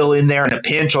can fill in there in a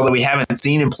pinch, although we haven't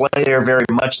seen him play there very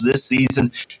much this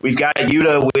season. We've got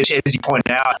Yuta, which, as you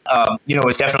pointed out,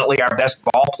 is definitely our best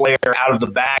ball player out of the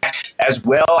back as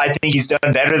well. I think he's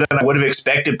done better than I would have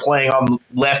expected playing on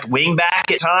left wing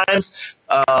back at times.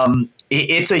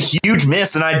 It's a huge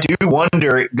miss, and I do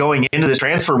wonder going into this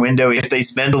transfer window if they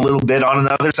spend a little bit on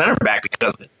another center back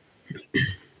because of it.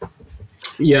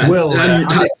 Yeah.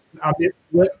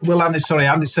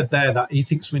 Andy said there that he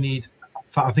thinks we need,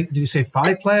 I think, did he say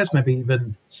 5 players? Maybe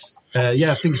even,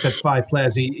 I think he said 5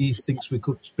 players he thinks we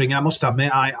could bring in. I must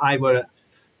admit, I were at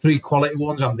 3 quality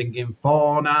ones. I'm thinking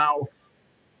 4 now.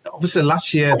 Obviously,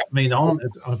 last year,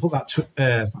 I put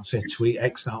that tweet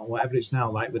X now, whatever it's now,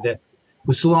 like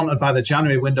we're still haunted by the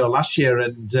January window last year,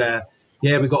 and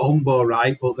we got Humbo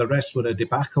right, but the rest were a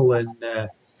debacle. And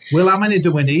how many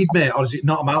do we need, mate? Or is it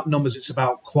not about numbers, it's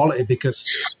about quality? Because,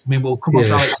 we'll come on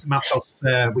to Alex Matos,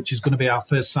 which is going to be our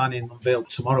first signing unveiled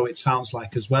tomorrow, it sounds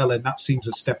like, as well, and that seems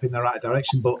a step in the right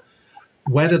direction. But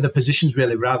where are the positions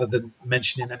really, rather than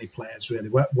mentioning any players really?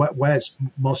 Where's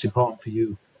most important for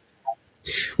you?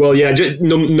 Well, yeah,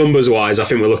 numbers-wise, I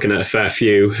think we're looking at a fair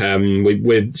few.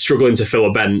 We're struggling to fill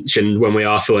a bench, and when we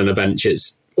are filling a bench,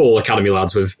 it's all academy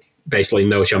lads with basically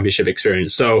no championship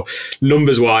experience. So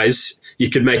numbers-wise, you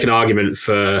could make an argument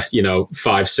for,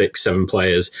 5, 6, 7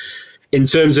 players. In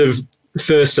terms of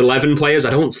first 11 players, I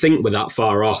don't think we're that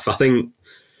far off. I think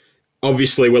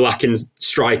obviously we're lacking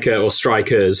striker or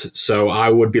strikers, so I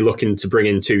would be looking to bring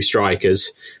in 2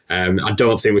 strikers. I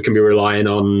don't think we can be relying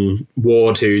on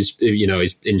Ward, who's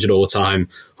is injured all the time.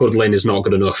 Hudlin is not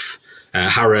good enough.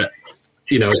 Harrott,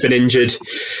 has been injured.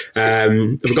 Have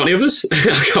we got any others?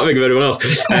 I can't think of anyone else.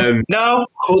 No,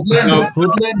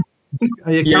 Hudlin.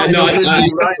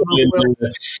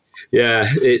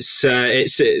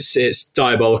 It's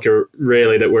diabolical,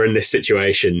 really, that we're in this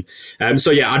situation.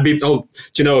 I'd be. Oh, do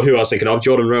you know who I was thinking of?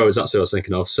 Jordan Rhodes. That's who I was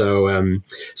thinking of. So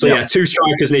 2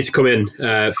 strikers need to come in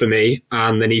for me,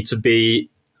 and they need to be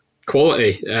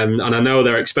quality. And I know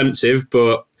they're expensive,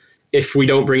 but if we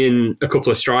don't bring in a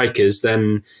couple of strikers,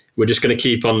 then we're just going to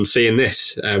keep on seeing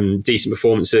this decent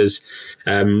performances,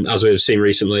 as we've seen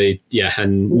recently. Yeah,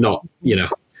 and not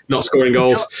scoring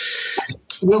goals.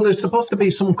 Well, there's supposed to be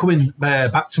someone coming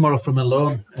back tomorrow from a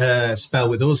loan spell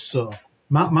with us. So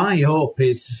my hope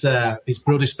is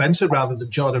Brodie Spencer rather than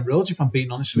Jordan Rhodes, if I'm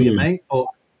being honest with you, mate. But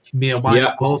me and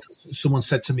Mike both, someone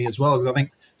said to me as well, because I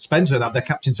think Spencer had their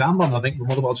captain's armband, I think, from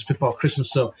Motherwell just before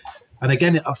Christmas. So, and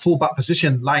again, a full-back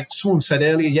position, like someone said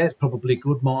earlier, it's probably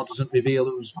good. More doesn't reveal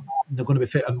who's they're going to be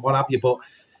fit and what have you. But,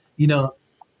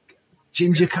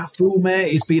 Ginger Cafu,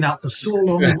 mate, he's been out for so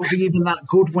long. Was he even that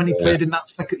good when he played in that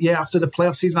second year after the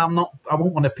playoff season? I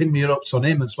won't want to pin me ups on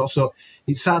him as well. So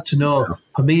it's hard to know.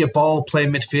 For me, a ball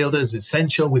playing midfielder is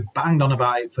essential. We've banged on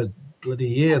about it for bloody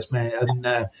years, mate. And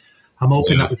I'm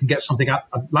hoping that we can get something out.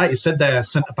 Like you said there,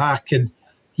 centre back. And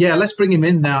let's bring him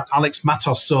in now, Alex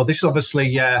Matos. So this is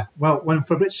obviously, when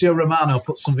Fabrizio Romano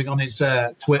put something on his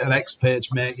Twitter X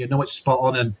page, mate, it's spot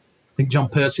on. And I think John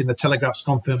Percy in the Telegraph's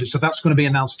confirmed it. So that's going to be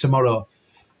announced tomorrow.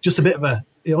 Just a bit of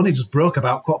it only just broke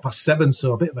about 7:15,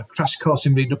 so a bit of a crash course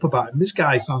in reading up about him. This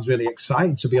guy sounds really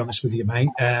exciting, to be honest with you, mate.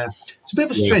 It's a bit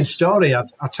of a strange story. I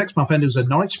text my friend who's a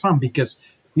Norwich fan because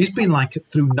he's been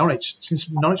through Norwich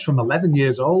since Norwich from 11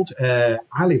 years old,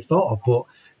 highly thought of, but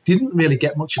didn't really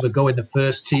get much of a go in the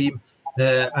first team.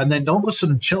 And then all of a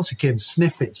sudden Chelsea came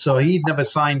sniff it. So he never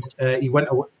signed. He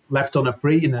left on a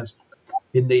free in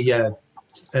the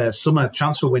summer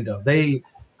transfer window.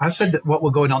 I said that what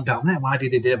were going on down there, why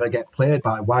did he ever get played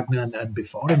by Wagner and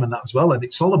before him and that as well? And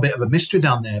it's all a bit of a mystery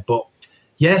down there. But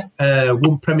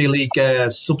one Premier League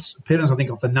sub-appearance, I think,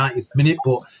 off the 90th minute,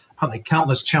 but apparently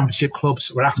countless championship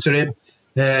clubs were after him.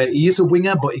 He is a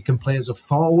winger, but he can play as a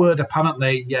forward.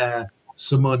 Apparently,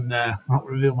 someone, I won't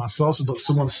reveal my sources, but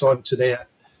someone saw him today at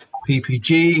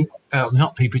PPG.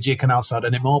 Not PPG Canal Side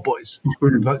anymore, but it's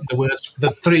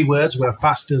the 3 words were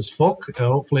fast as fuck.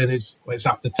 Hopefully it's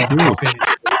after 10 o'clock.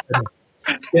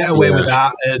 Get away with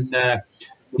that. And I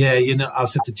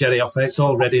said to Jerry off, it's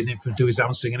all ready and he can do his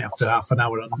own singing after half an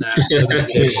hour.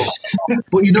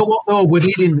 But you know what though? We're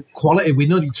needing quality. We're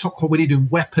needing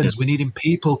weapons. We're needing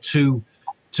people to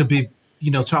be,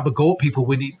 to have a go at people.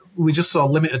 We just saw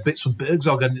limited bits from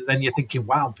Bergzog, and then you're thinking,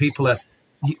 wow,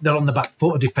 they're on the back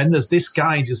foot of defenders. This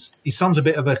guy he sounds a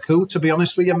bit of a coup, to be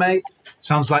honest with you, mate.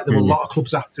 Sounds like there were a lot of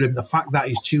clubs after him. The fact that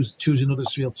he's choosing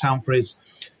Huddersfield Town for his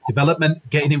development,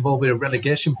 getting involved with a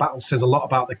relegation battle says a lot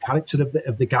about the character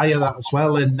of the guy of that as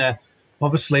well. And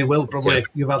obviously, Will, probably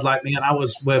you've had like me an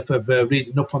hour's worth of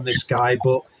reading up on this guy,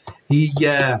 but he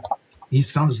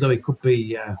sounds as though he could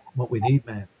be what we need,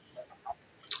 mate.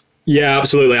 Yeah,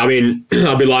 absolutely. I mean,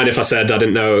 I'd be lying if I said I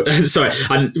didn't know. Sorry,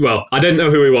 I didn't know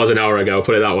who he was an hour ago,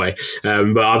 put it that way.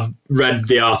 But I've read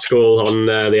the article on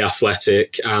The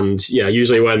Athletic, and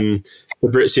usually when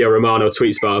Fabrizio Romano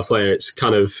tweets about a player, it's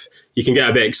kind of, you can get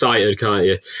a bit excited, can't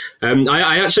you?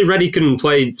 I actually read he can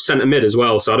play centre mid as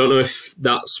well, so I don't know if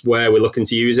that's where we're looking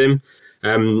to use him.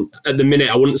 At the minute,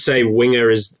 I wouldn't say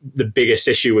winger is the biggest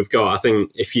issue we've got. I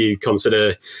think if you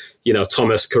consider,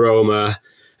 Thomas Karoma,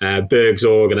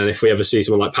 Bergzorg, and then if we ever see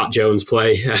someone like Pat Jones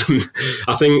play,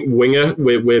 I think winger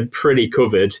we're pretty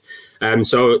covered.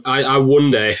 So I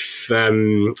wonder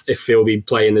if he'll be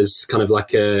playing as kind of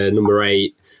like a number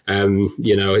 8,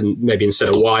 maybe instead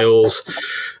of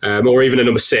Wiles, or even a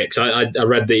number 6. I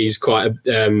read that he's quite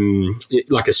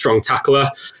like a strong tackler,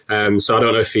 so I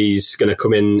don't know if he's going to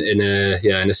come in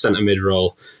a centre mid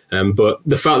role. But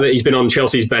the fact that he's been on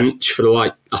Chelsea's bench for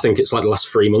I think it's like the last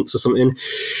 3 months or something,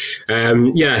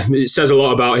 it says a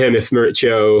lot about him if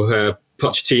Mauricio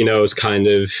Pochettino's kind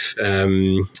of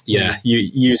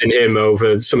using him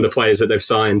over some of the players that they've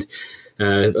signed.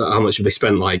 How much have they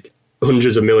spent? Like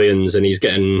hundreds of millions, and he's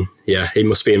getting, he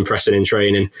must be impressing in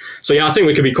training. So I think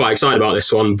we could be quite excited about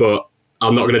this one, but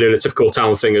I'm not going to do the typical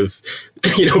town thing of,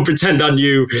 pretend I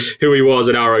knew who he was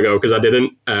an hour ago, because I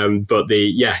didn't. But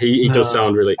he does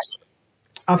sound really exciting.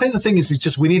 I think the thing is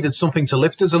just we needed something to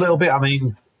lift us a little bit. I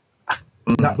mean,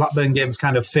 that Blackburn game's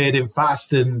kind of fading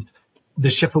fast, and the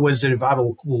Sheffield Wednesday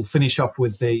Revival will finish off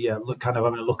with the kind of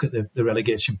having a look at the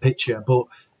relegation picture. But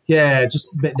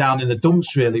just a bit down in the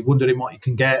dumps, really, wondering what you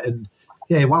can get. And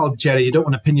well, Jerry, you don't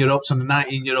want to pin your hopes on a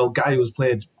 19-year-old guy who's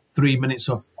played 3 minutes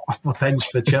off the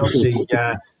bench for Chelsea.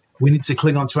 We need to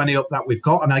cling on to any hope that we've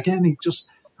got. And again,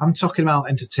 I'm talking about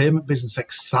entertainment business,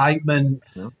 excitement.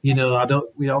 Yeah.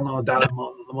 We all know Darren,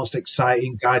 the most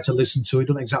exciting guy to listen to. He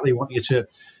doesn't exactly want you to,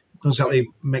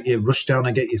 make you rush down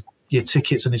and get your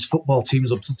tickets, and his football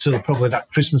teams up until probably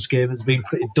that Christmas game has been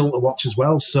pretty dull to watch as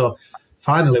well. So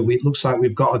finally, it looks like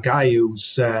we've got a guy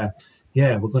who's,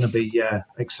 we're going to be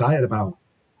excited about.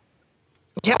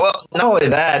 Yeah, well, not only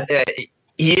that,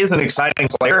 he is an exciting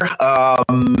player.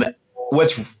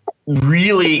 What's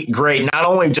really great, not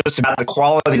only just about the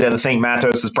quality that I think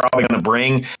Matos is probably going to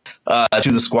bring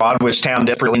to the squad, which Town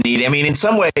desperately need. I mean, in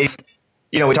some ways,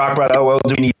 we talk about,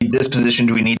 do we need this position?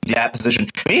 Do we need that position?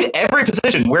 We need every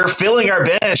position. We're filling our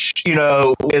bench,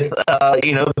 with,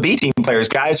 B team players,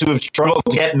 guys who have struggled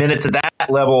to get minutes at that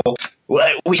level.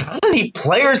 We need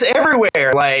players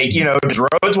everywhere. Like, does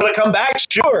Rhodes want to come back?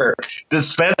 Sure.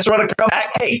 Does Spencer want to come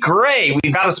back? Hey, great.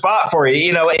 We've got a spot for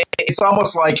you. It's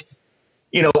almost like,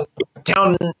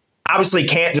 Town obviously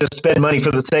can't just spend money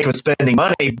for the sake of spending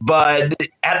money, but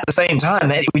at the same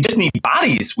time, we just need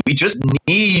bodies. We just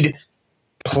need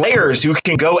players who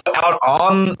can go out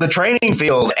on the training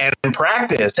field and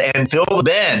practice and fill the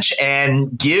bench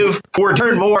and give poor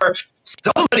turn more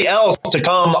somebody else to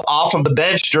come off of the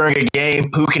bench during a game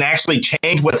who can actually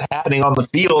change what's happening on the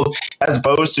field as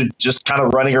opposed to just kind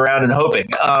of running around and hoping.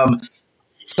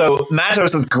 So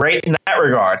Matos was great in that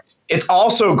regard. It's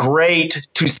also great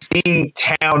to see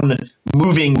Town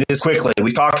moving this quickly.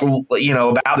 We've talked, about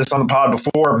this on the pod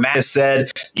before. Matt has said,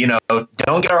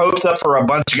 don't get our hopes up for a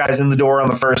bunch of guys in the door on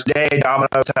the first day.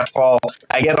 Dominoes have to fall.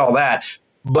 I get all that.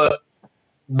 But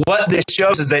what this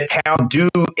shows is that Town do,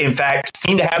 in fact,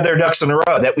 seem to have their ducks in a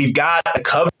row, that we've got a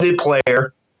coveted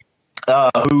player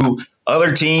who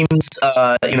other teams,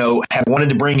 have wanted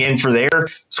to bring in for their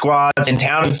squads, and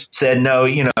Town have said no.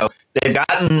 They've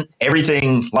gotten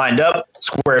everything lined up,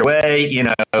 squared away.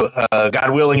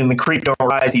 God willing, and the creek don't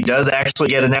rise. He does actually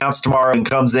get announced tomorrow and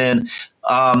comes in.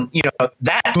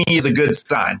 That to me is a good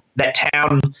sign. That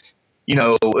Town,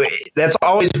 that's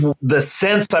always the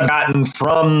sense I've gotten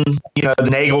from the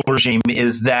Nagel regime,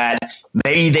 is that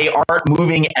maybe they aren't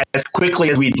moving as quickly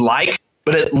as we'd like,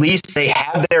 but at least they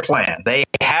have their plan. They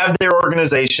have their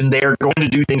organization. They are going to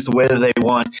do things the way that they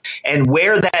want. And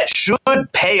where that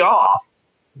should pay off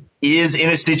is in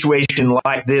a situation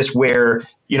like this where,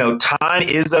 time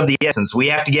is of the essence. We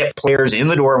have to get players in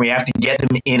the door, and we have to get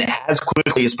them in as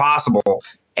quickly as possible.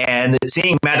 And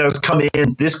seeing Matos come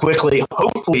in this quickly,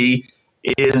 hopefully,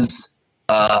 is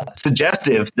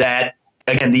suggestive that,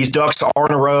 again, these ducks are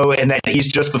in a row and that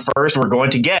he's just the first. We're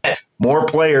going to get more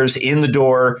players in the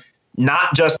door,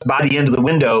 not just by the end of the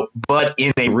window, but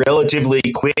in a relatively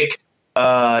quick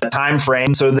time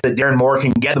frame, so that Darren Moore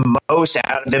can get the most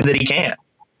out of them that he can.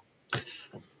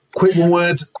 Quick one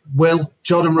word, Will.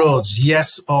 Jordan Rhodes,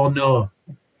 yes or no?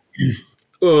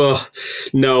 Oh,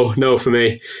 no for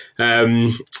me.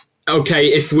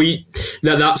 Okay, if we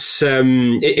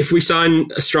if we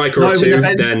sign a striker or two,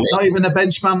 then not even a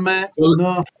benchman, mate. Well,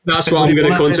 no, that's what I'm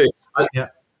going to come to.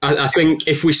 I think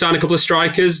if we sign a couple of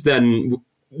strikers, then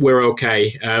we're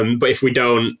okay. But if we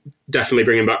don't, definitely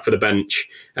bring him back for the bench.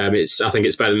 I think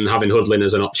it's better than having Hudlin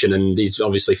as an option, and he's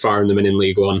obviously firing them in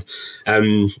League One.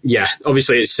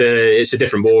 Obviously it's a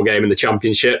different ball game in the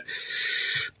Championship,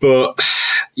 but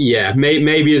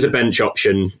maybe as a bench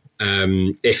option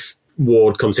if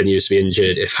Ward continues to be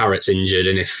injured, if Harrett's injured,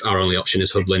 and if our only option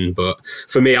is Hudlin. But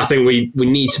for me, I think we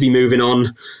need to be moving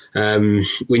on.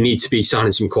 We need to be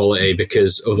signing some quality,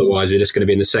 because otherwise we're just going to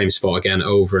be in the same spot again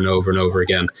over and over and over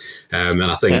again. And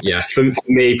I think, for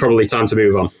me, probably time to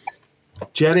move on.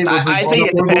 Jerry, I think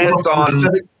it depends on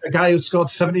a guy who scored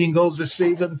 17 goals this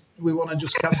season. We want to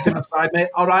just cast him aside, mate.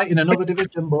 All right, in another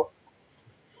division, but.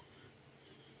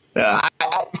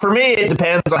 For me, it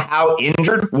depends on how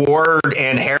injured Ward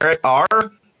and Harrett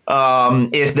are.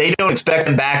 If they don't expect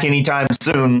them back anytime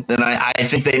soon, then I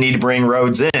think they need to bring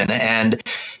Rhodes in. And,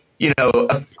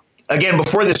 again,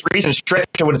 before this recent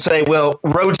stretch, I would say, well,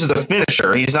 Rhodes is a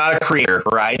finisher. He's not a creator,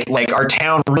 right? Like, our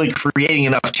town really creating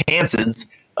enough chances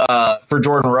for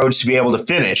Jordan Rhodes to be able to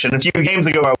finish. And a few games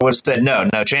ago, I would have said,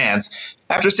 no chance.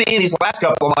 After seeing these last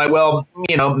couple, I'm like, well,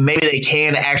 maybe they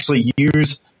can actually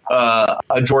use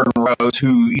a Jordan Rhodes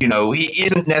who, he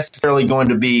isn't necessarily going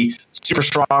to be super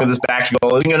strong with his back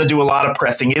goal, isn't going to do a lot of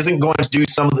pressing, isn't going to do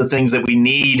some of the things that we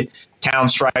need town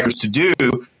strikers to do.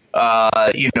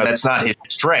 That's not his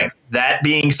strength. That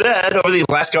being said, over these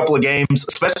last couple of games,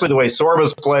 especially the way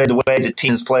Sorba's played, the way the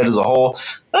team's played as a whole,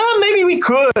 maybe we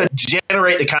could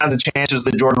generate the kinds of chances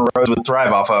that Jordan Rhodes would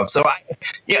thrive off of. So,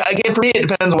 again, for me, it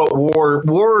depends on what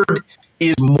Ward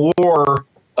is more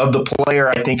of the player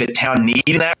I think that town need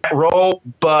in that role,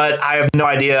 but I have no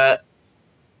idea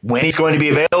when he's going to be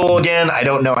available again. I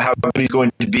don't know how good he's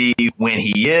going to be when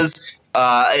he is.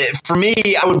 For me,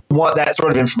 I would want that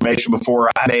sort of information before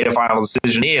I made a final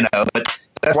decision, but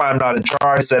that's why I'm not in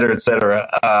charge, et cetera, et cetera.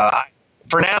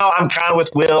 For now, I'm kind of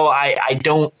with Will. I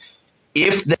don't,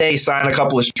 if they sign a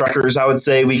couple of strikers, I would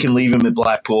say we can leave him at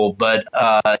Blackpool. But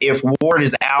if Ward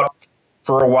is out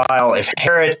for a while, if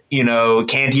Harrod,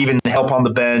 can't even help on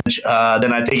the bench,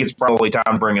 then I think it's probably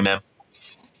time to bring him in.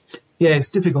 Yeah,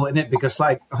 it's difficult, isn't it? Because,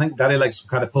 I think Daddy Legs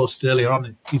kind of posted earlier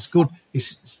on, it's good.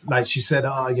 It's like she said,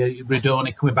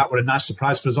 Redoni coming back was a nice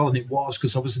surprise for us all, and it was,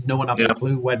 because obviously no one had a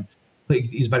clue when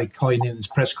he's very coy in his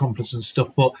press conference and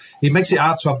stuff. But it makes it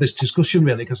hard to have this discussion,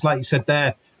 really, because like you said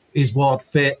there, is Ward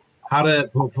fit?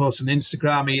 Had post on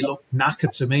Instagram, he looked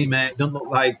knackered to me, mate. Don't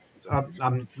look like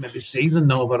I'm maybe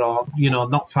season over or,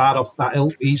 not far off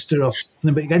that Easter or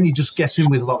something. But again, you're just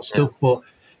guessing with a lot of stuff. But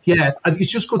yeah,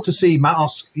 it's just good to see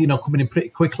Matos, coming in pretty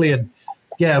quickly. And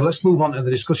yeah, let's move on to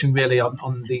the discussion really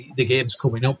on the games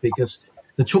coming up, because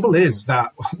the trouble is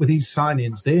that with these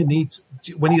signings, they need,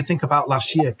 when you think about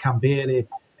last year, Canberra,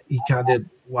 he kind of,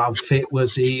 how fit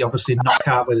was he? Obviously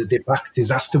knockout with a back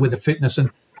disaster with the fitness. And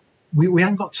we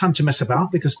haven't got time to mess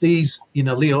about, because these,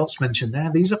 Lee Oates mentioned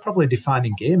there, these are probably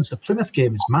defining games. The Plymouth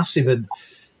game is massive, and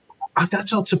I've got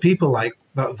to talk to people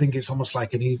that I think it's almost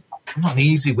like not an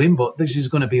easy win, but this is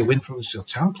going to be a win for us.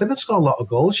 Town. Plymouth's got a lot of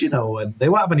goals, and they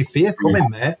won't have any fear coming,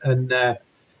 mate. And that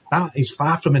is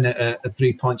far from at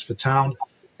 3 points for Town.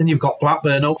 Then you've got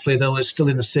Blackburn. Hopefully they're still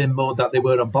in the same mode that they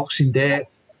were on Boxing Day.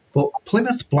 But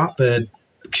Plymouth, Blackburn,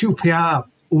 QPR,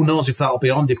 who knows if that'll be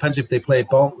on? Depends if they play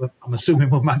Bournemouth. I'm assuming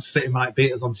Manchester City might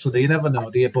beat us on Sunday. You never know,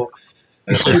 do you? But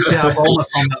QPR Bournemouth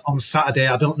on Saturday,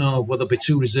 I don't know whether there'll be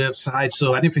two reserve sides,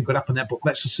 so anything could happen there. But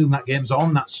let's assume that game's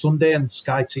on. That's Sunday on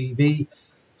Sky TV.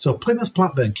 So Plymouth,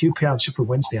 Blackburn, QPR, and Sheffield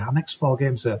Wednesday. Our next 4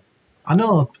 games are, I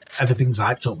know everything's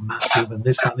hyped up massive and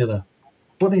this, that, and the other,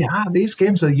 but these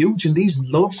games are huge, and these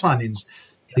load signings,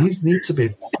 these need to be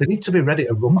ready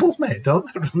to rumble, mate, don't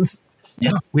they?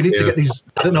 Yeah. We need to get these,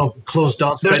 closed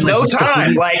doors. There's no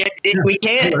time. We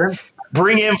can't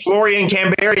bring in Florian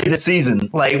Canberra this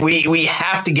season. We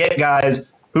have to get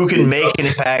guys who can make an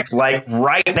impact.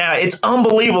 Right now, it's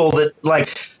unbelievable that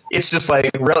it's just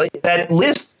really that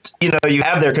list. You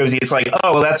have there, Cozy. It's oh,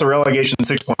 well, that's a relegation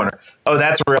 6-pointer. Oh,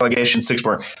 that's a relegation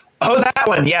 6-pointer. Oh, that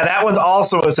one. Yeah, that one's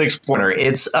also a 6-pointer.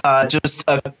 It's just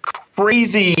a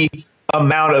crazy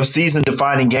amount of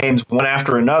season-defining games, one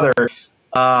after another.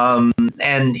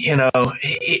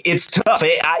 It's tough.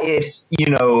 I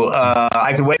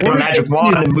could wave a magic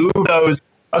wand and move those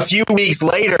a few weeks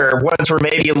later, once we're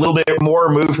maybe a little bit more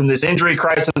removed from this injury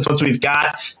crisis, once we've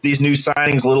got these new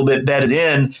signings a little bit bedded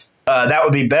in, that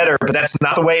would be better. But that's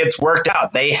not the way it's worked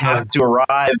out. They have to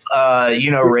arrive,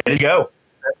 ready to go.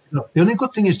 The only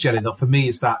good thing is, Jerry, though, for me,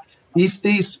 is that if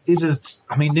this is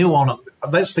new on,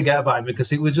 let's forget about him,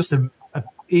 because it was just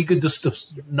he could just stuff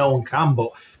no one can,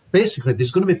 but basically,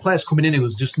 there's going to be players coming in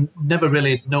who's just never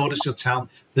really noticed your town.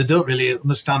 They don't really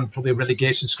understand probably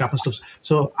relegation scrap and stuff.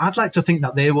 So I'd like to think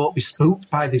that they won't be spooked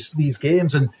by these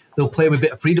games, and they'll play with a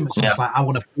bit of freedom. It's I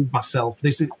want to prove myself.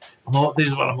 This is what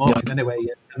I'm hoping anyway,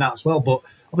 and that as well. But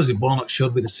obviously, Warnock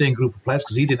showed with the same group of players,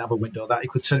 because he didn't have a window that he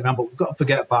could turn around. But we've got to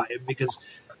forget about him, because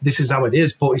this is how it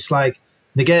is. But it's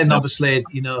again, obviously,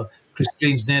 Chris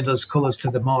Green's nailed his colours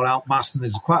to the more outmassed, and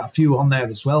there's quite a few on there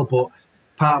as well. But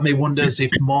part of me wonders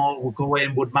if more will go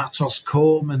in, would Matos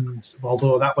come? And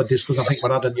although that would discuss, I think,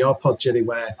 what I had on your pod, Jerry,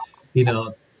 where,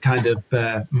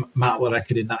 Matt were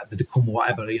reckoning that they come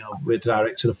whatever, with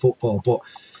director of football. But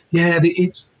yeah,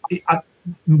 the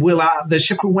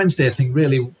Sheffield Wednesday thing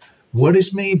really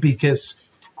worries me, because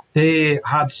they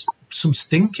had some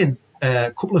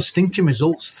couple of stinking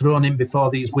results thrown in before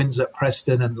these wins at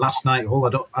Preston and last night.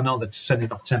 I know they're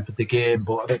sending off tempered the game,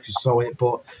 but I don't know if you saw it,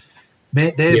 but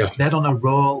Mate, they're on a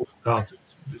roll. God,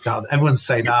 everyone's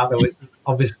saying that, though. It's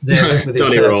obviously with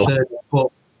this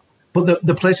but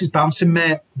the place is bouncing,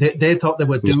 mate. They thought they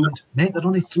were doomed. Mate, they're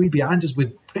only 3 behind us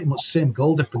with pretty much same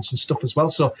goal difference and stuff as well.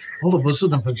 So all of a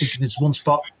sudden, from thinking it's one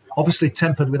spot, obviously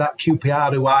tempered with that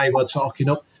QPR who I were talking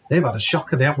up, they've had a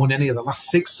shocker. They haven't won any of the last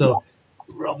 6, so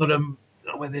rather than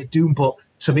where they're doomed. But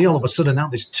to me, all of a sudden now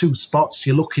there's 2 spots.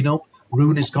 You're looking up.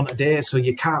 Rooney's gone today, so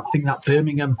you can't think that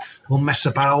Birmingham will mess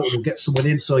about, will get someone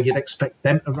in, so you'd expect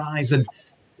them to rise. And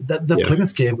the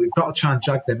Plymouth game, we've got to try and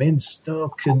drag them in.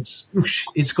 Stoke, and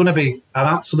it's going to be an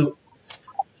absolute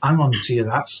hang on to you,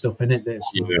 that stuff, isn't it?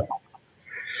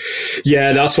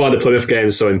 Yeah, that's why the Plymouth game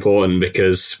is so important,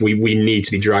 because we need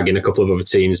to be dragging a couple of other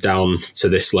teams down to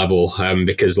this level,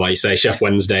 because, like you say, Sheff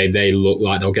Wednesday, they look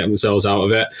like they'll get themselves out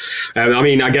of it. I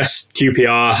mean, I guess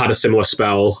QPR had a similar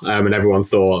spell, and everyone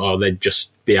thought, they'd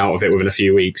just be out of it within a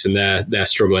few weeks, and they're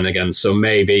struggling again. So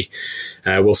maybe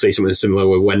we'll see something similar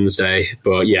with Wednesday.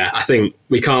 But yeah, I think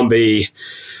we can't be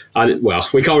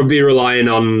relying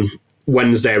on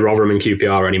Wednesday, Rotherham and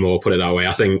QPR anymore, put it that way.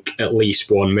 I think at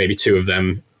least 1, maybe 2 of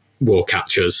them will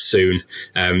catch us soon,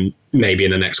 maybe in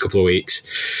the next couple of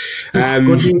weeks. I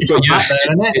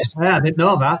didn't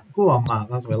know that. Go on, Matt.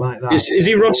 That's what I like that. Is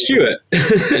he Rod Stewart?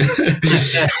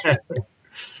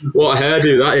 What a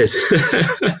hairdo that is.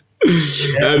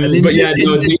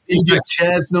 Injured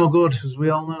chair's no good, as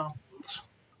we all know.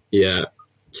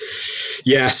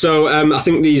 Yeah, so I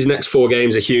think these next 4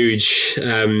 games are huge.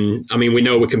 I mean, we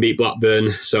know we can beat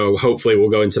Blackburn, so hopefully we'll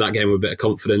go into that game with a bit of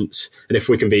confidence. And if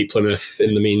we can beat Plymouth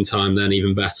in the meantime, then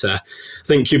even better. I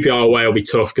think QPR away will be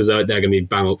tough because they're going to be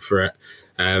bang up for it.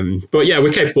 But yeah,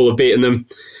 we're capable of beating them.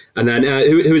 And then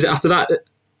who is it after that,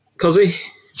 Cozzy?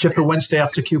 Sheffield Wednesday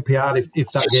after QPR,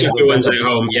 if that game. Sheffield Wednesday at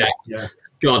home, yeah.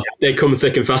 God, they come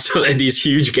thick and fast in these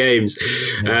huge games.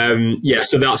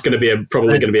 So that's going to be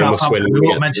probably going to be a must-win. We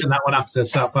won't mention that one after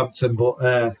Southampton, but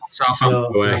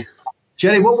Southampton away.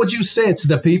 Jerry, what would you say to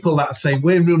the people that are saying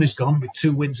Wayne Rooney's gone with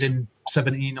 2 wins in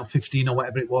 17 or 15 or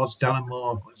whatever it was? Darren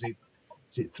Moore, is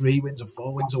it 3 wins or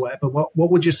 4 wins or whatever? What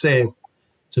would you say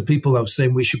to people that are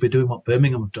saying we should be doing what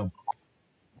Birmingham have done?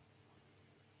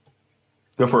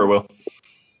 Go for it, Will.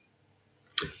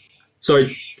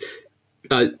 Sorry.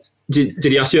 Did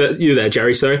he ask you there,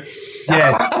 Jerry? Sorry.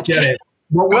 Yeah, Jerry.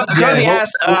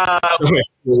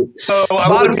 So a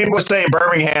lot of people are saying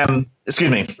Birmingham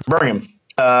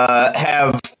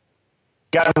have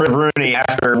gotten rid of Rooney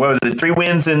after, 3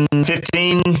 wins in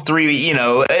 15? 3,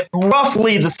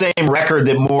 roughly the same record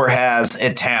that Moore has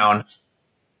at Town.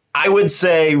 I would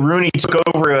say Rooney took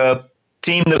over a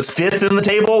team that was 5th in the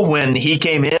table when he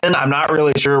came in. I'm not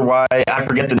really sure why. I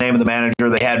forget the name of the manager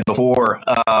they had before.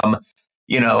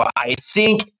 I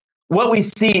think what we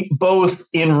see both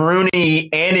in Rooney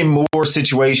and in Moore's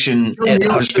situation at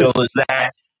Huddersfield is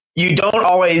that you don't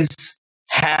always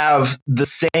have the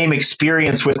same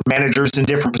experience with managers in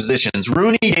different positions.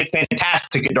 Rooney did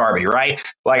fantastic at Derby, right?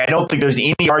 Like, I don't think there's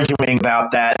any arguing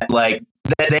about that. Like,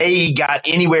 that they got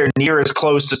anywhere near as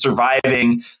close to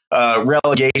surviving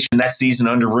relegation that season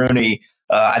under Rooney,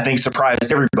 I think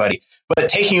surprised everybody. But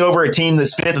taking over a team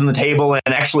that's 5th in the table and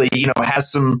actually,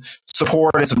 has some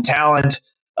support and some talent,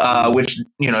 which,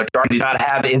 Derby did not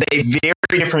have in a very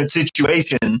different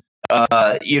situation,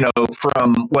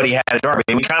 from what he had at Derby.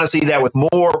 And we kind of see that with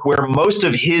Moore, where most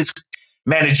of his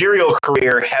managerial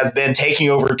career has been taking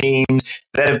over teams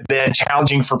that have been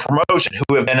challenging for promotion,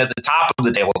 who have been at the top of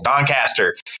the table.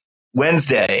 Doncaster,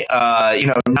 Wednesday,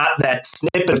 not that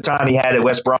snippet of time he had at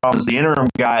West Brom as the interim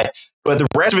guy, but the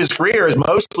rest of his career has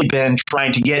mostly been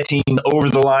trying to get teams over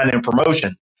the line in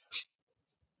promotion.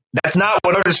 That's not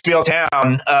what Huddersfield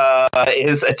Town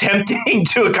is attempting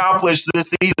to accomplish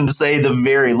this season, to say the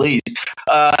very least.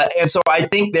 And so I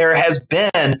think there has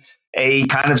been a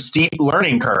kind of steep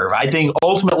learning curve. I think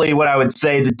ultimately what I would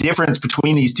say the difference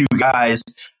between these two guys,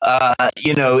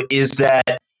 is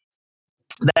that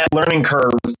learning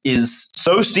curve is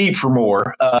so steep for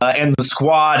Moore, and the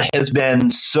squad has been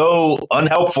so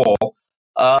unhelpful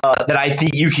that I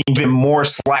think you can give him more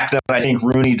slack than I think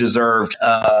Rooney deserved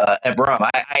at Brum.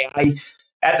 I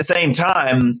at the same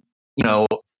time, the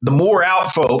Moore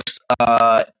out folks,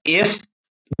 if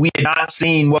we had not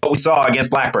seen what we saw against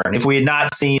Blackburn, if we had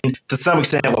not seen to some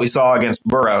extent what we saw against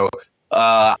Borough,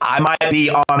 I might be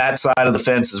on that side of the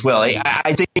fence as well.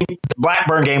 I think the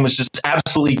Blackburn game was just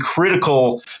absolutely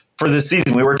critical for this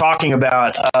season. We were talking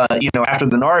about, after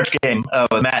the Norwich game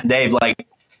with Matt and Dave, like,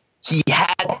 he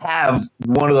had to have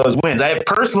one of those wins.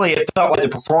 Personally, it felt like the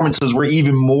performances were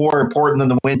even more important than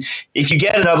the win. If you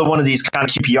get another one of these kind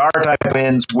of QPR type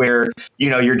wins where,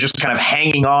 you're just kind of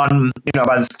hanging on,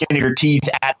 by the skin of your teeth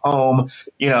at home,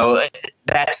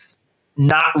 that's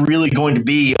not really going to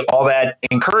be all that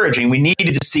encouraging. We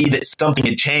needed to see that something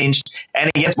had changed,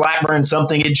 and against Blackburn,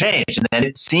 something had changed. And then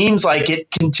it seems like it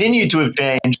continued to have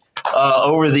changed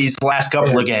over these last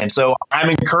couple of games. So I'm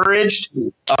encouraged.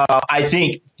 I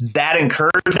think that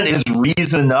encouragement is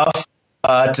reason enough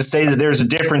to say that there's a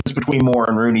difference between Moore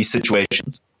and Rooney's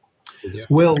situations. Yeah.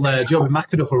 Will, Joby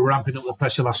McAnuff were ramping up the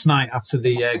pressure last night after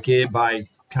the game by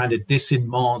kind of dissing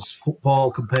Moore's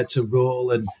football compared to Roll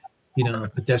and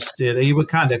pedestrian. He were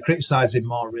kind of criticising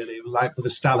Moore, really, like for the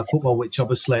style of football, which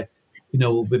obviously,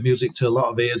 will be music to a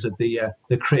lot of ears of the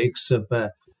critics of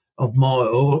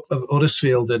Moore, of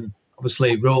Huddersfield, and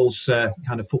obviously Roll's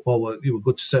kind of football were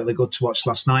certainly good to watch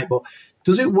last night. But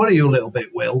does it worry you a little bit,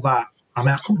 Will, that,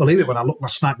 I couldn't believe it when I looked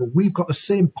last night, but we've got the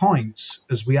same points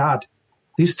as we had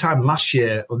this time last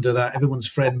year under everyone's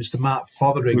friend, Mr. Mark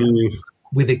Fotheringham,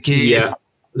 with a game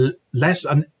less,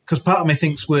 and because part of me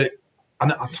thinks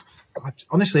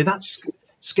honestly, that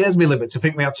scares me a little bit to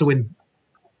think we had to win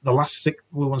the last 6.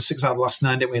 We won 6 out of the last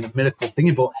 9, didn't we, in a miracle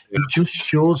thingy? But it just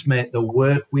shows, mate, the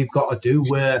work we've got to do.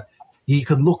 Where you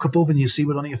could look above and you see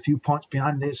we're only a few points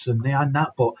behind this and behind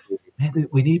that, but mate,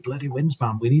 we need bloody wins,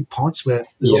 man. We need points where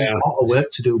there's a lot of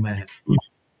work to do, mate.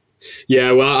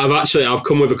 Yeah, well, I've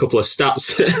come with a couple of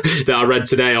stats that I read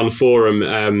today on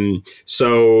forum.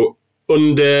 So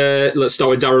let's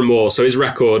start with Darren Moore. So his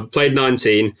record: played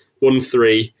 19, won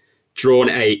 3. Drawn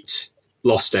 8,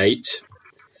 lost 8,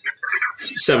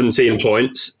 17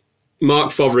 points.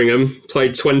 Mark Fotheringham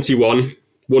played 21,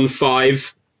 won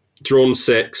 5, drawn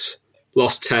 6,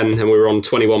 lost 10, and we were on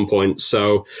 21 points.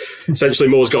 So essentially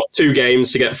Moore's got 2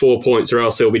 games to get 4 points, or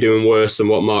else he'll be doing worse than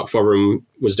what Mark Fotheringham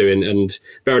was doing. And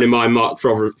bearing in mind, Mark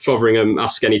Fotheringham,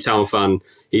 ask any Town fan,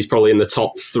 he's probably in the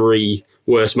top 3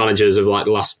 worst managers of like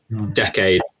the last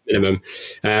decade minimum.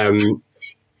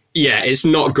 Yeah, it's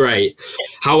not great.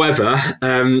 However,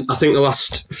 I think the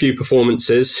last few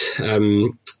performances,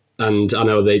 and I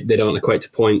know they don't equate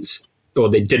to points, or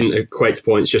they didn't equate to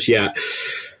points just yet.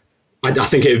 I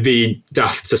think it would be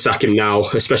daft to sack him now,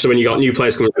 especially when you got new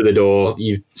players coming through the door.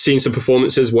 You've seen some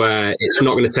performances where it's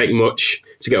not going to take much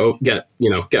to get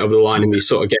over the line in these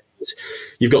sort of games.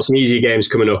 You've got some easier games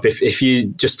coming up. If you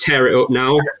just tear it up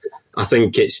now, I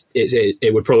think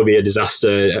it would probably be a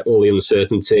disaster, all the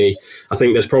uncertainty. I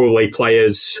think there's probably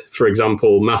players, for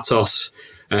example, Matos,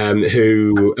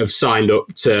 who have signed up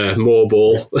to more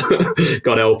ball,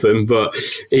 God help him, but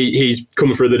he's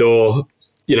coming through the door,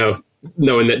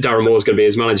 knowing that Darren Moore's going to be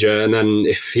his manager, and then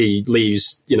if he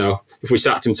leaves, if we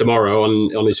sacked him tomorrow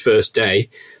on his first day,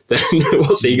 then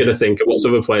what's he going to think, and what's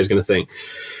other players going to think?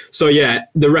 So yeah,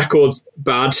 the record's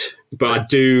bad, but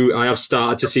I have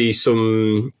started to see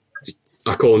some,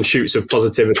 I call them shoots of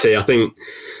positivity. I think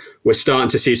we're starting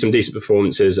to see some decent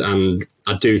performances, and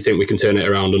I do think we can turn it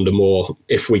around under Moore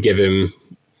if we give him,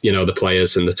 the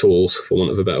players and the tools, for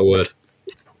want of a better word.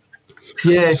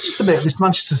 Yeah, it's just a bit, this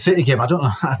Manchester City game, I don't know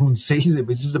how everyone sees it,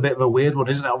 but it's just a bit of a weird one,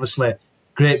 isn't it? Obviously,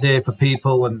 great day for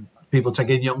people and people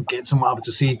taking young kids and whatever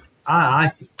to see.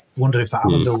 I wonder if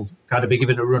Ireland will kind of be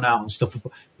given a run out and stuff.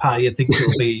 Part of you thinks it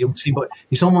will be a young team, but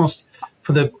it's almost,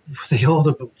 for the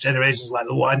older generations, like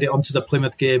they'll wind it onto the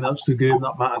Plymouth game, that's the game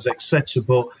that matters, etc.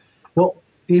 But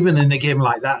even in a game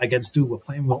like that against we're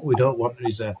playing what we don't want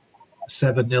is a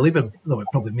 7-0, even though it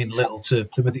probably mean little to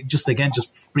Plymouth. It just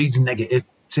breeds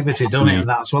negativity, don't it, and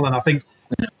that as well. And I think,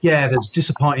 as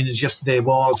disappointing as yesterday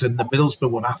was and the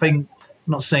Middlesbrough one, I think,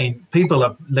 I'm not saying people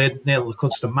have nailed the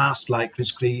cuts to mast like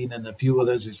Chris Green and a few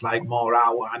others. It's like more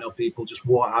out. I know people just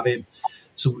won't have him.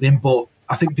 But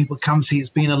I think people can see it's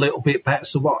been a little bit better.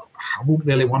 So I wouldn't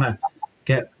really want to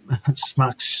get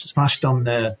smashed on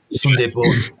Sunday. But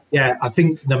yeah, I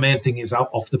think the main thing is out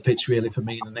off the pitch really for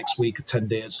me in the next week or 10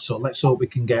 days. So let's hope we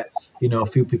can get, a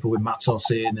few people with Matos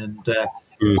in and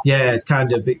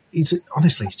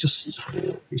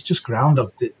it's just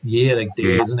Groundhog Year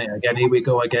day, isn't it? Again, here we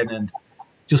go again. And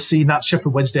just seeing that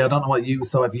Sheffield Wednesday, I don't know what you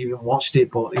thought if you even watched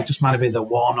it, but it just might have been the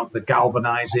warm-up, the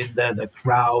galvanising, the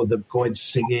crowd, them going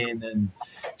singing. And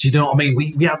do you know what I mean?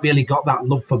 We haven't really got that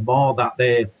love for Moore that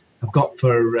they have got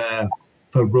for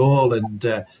Roll. And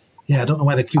I don't know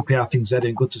where the QPR thing's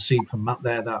heading. Good to see from Matt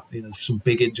there that, some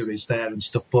big injuries there and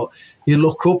stuff. But you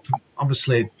look up,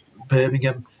 obviously,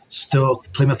 Birmingham,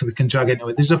 Stoke, Plymouth, we can drag into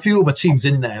it. There's a few other teams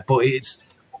in there, but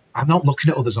I'm not looking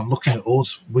at others, I'm looking at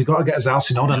us. We've got to get us house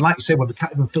in order. And like you said, when we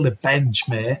can't even fill a bench,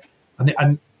 mate,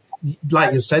 and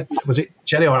like you said, was it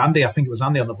Jerry or Andy, I think it was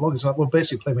Andy on the vlog, he's like, we're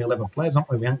basically playing with 11 players, aren't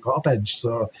we? We haven't got a bench.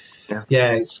 So,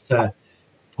 yeah it's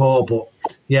poor, but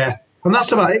yeah. And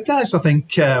that's about it, guys. I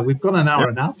think we've got an hour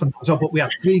and a half, but we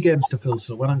have 3 games to fill.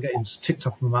 So when I'm getting ticked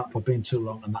off the map for being too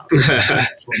long, and that's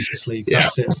this league,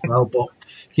 that's it as well. But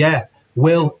yeah,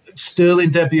 Will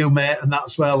Sterling debut, mate, and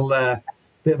that's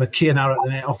bit of a key now at the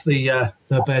mate off the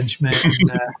bench, mate. And,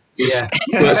 yeah,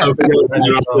 let's hope he goes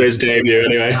his debut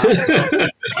anyway.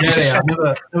 Yeah, I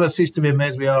never cease to be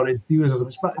amazed with your enthusiasm.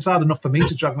 It's hard enough for me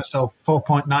to drag myself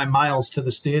 4.9 miles to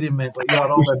the stadium, mate, but you're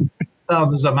all them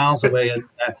thousands of miles away, and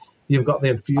you've got the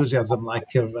enthusiasm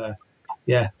let's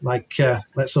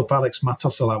hope Alex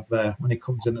Matos will have when he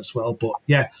comes in as well. But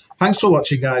yeah, thanks for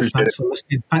watching, guys. Thanks for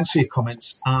listening. Thanks for your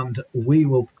comments, and we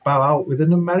will bow out with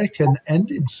an American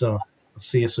ending. So I'll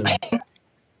see you soon.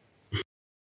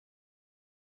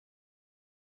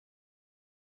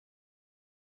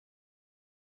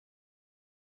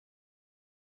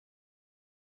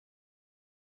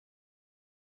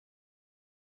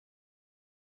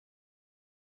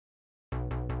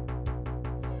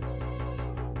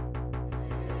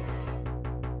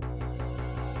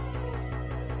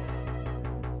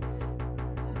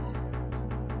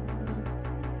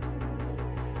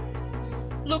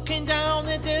 Looking down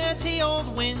a dirty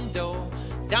old window,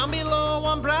 down below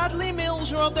on Bradley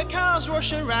Mills Road, the cars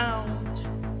rush around.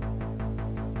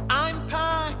 I'm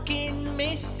packing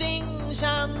me things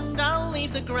and I'll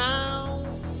leave the ground.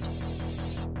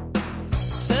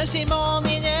 Thursday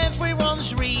morning,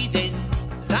 everyone's reading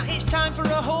that it's time for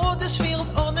a Huddersfield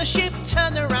ownership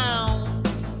turnaround.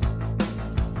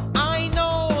 I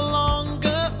no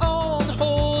longer own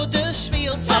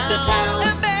Huddersfield Town.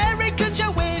 Americans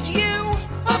are with you.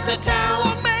 Up the town.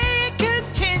 What may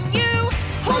continue?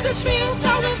 Huddersfield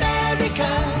Town America.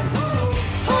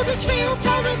 Huddersfield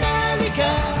Town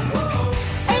America.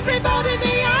 Everybody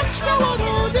the ants know on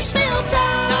Huddersfield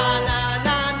Town. Na na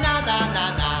na na na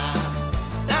na na.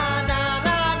 Na na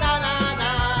na na na na.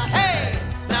 Hey.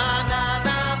 Na na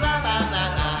na na na na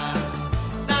na.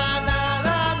 Na na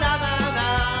na na na na.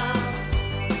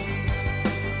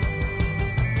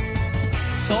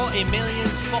 40 million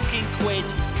fucking quid.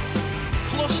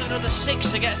 Plus another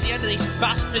 6 against the end of this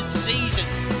bastard season.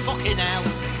 Fucking hell.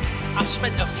 I've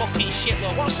spent a fucking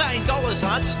shitload. What's that in dollars,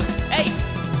 lads? Hey,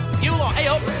 you lot, hey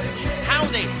up.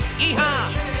 Howdy,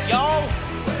 yeehaw, yo.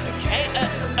 Hey,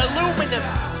 aluminum,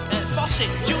 faucet,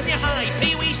 junior high,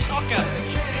 pee-wee soccer,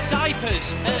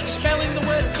 diapers, spelling the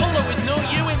word colour with no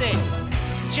U in it.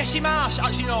 Jesse Marsh,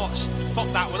 actually no, fuck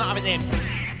that, we're not having him.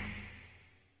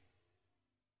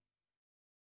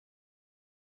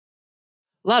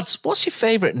 Lads, what's your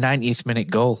favourite 90th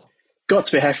minute goal? Got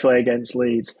to be Heffley against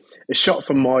Leeds. A shot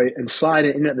from Moy and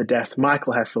sliding in at the death,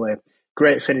 Michael Heffley.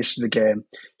 Great finish to the game.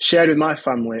 Shared with my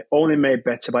family, only made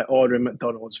better by ordering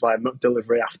McDonald's via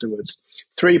McDelivery afterwards.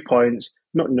 3 points,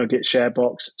 McNugget share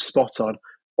box, spot on.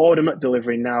 Order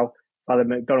McDelivery now via the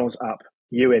McDonald's app.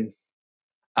 You in.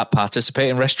 At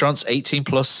participating restaurants, 18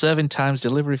 plus, serving times,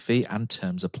 delivery fee and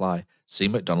terms apply. See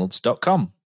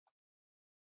mcdonalds.com.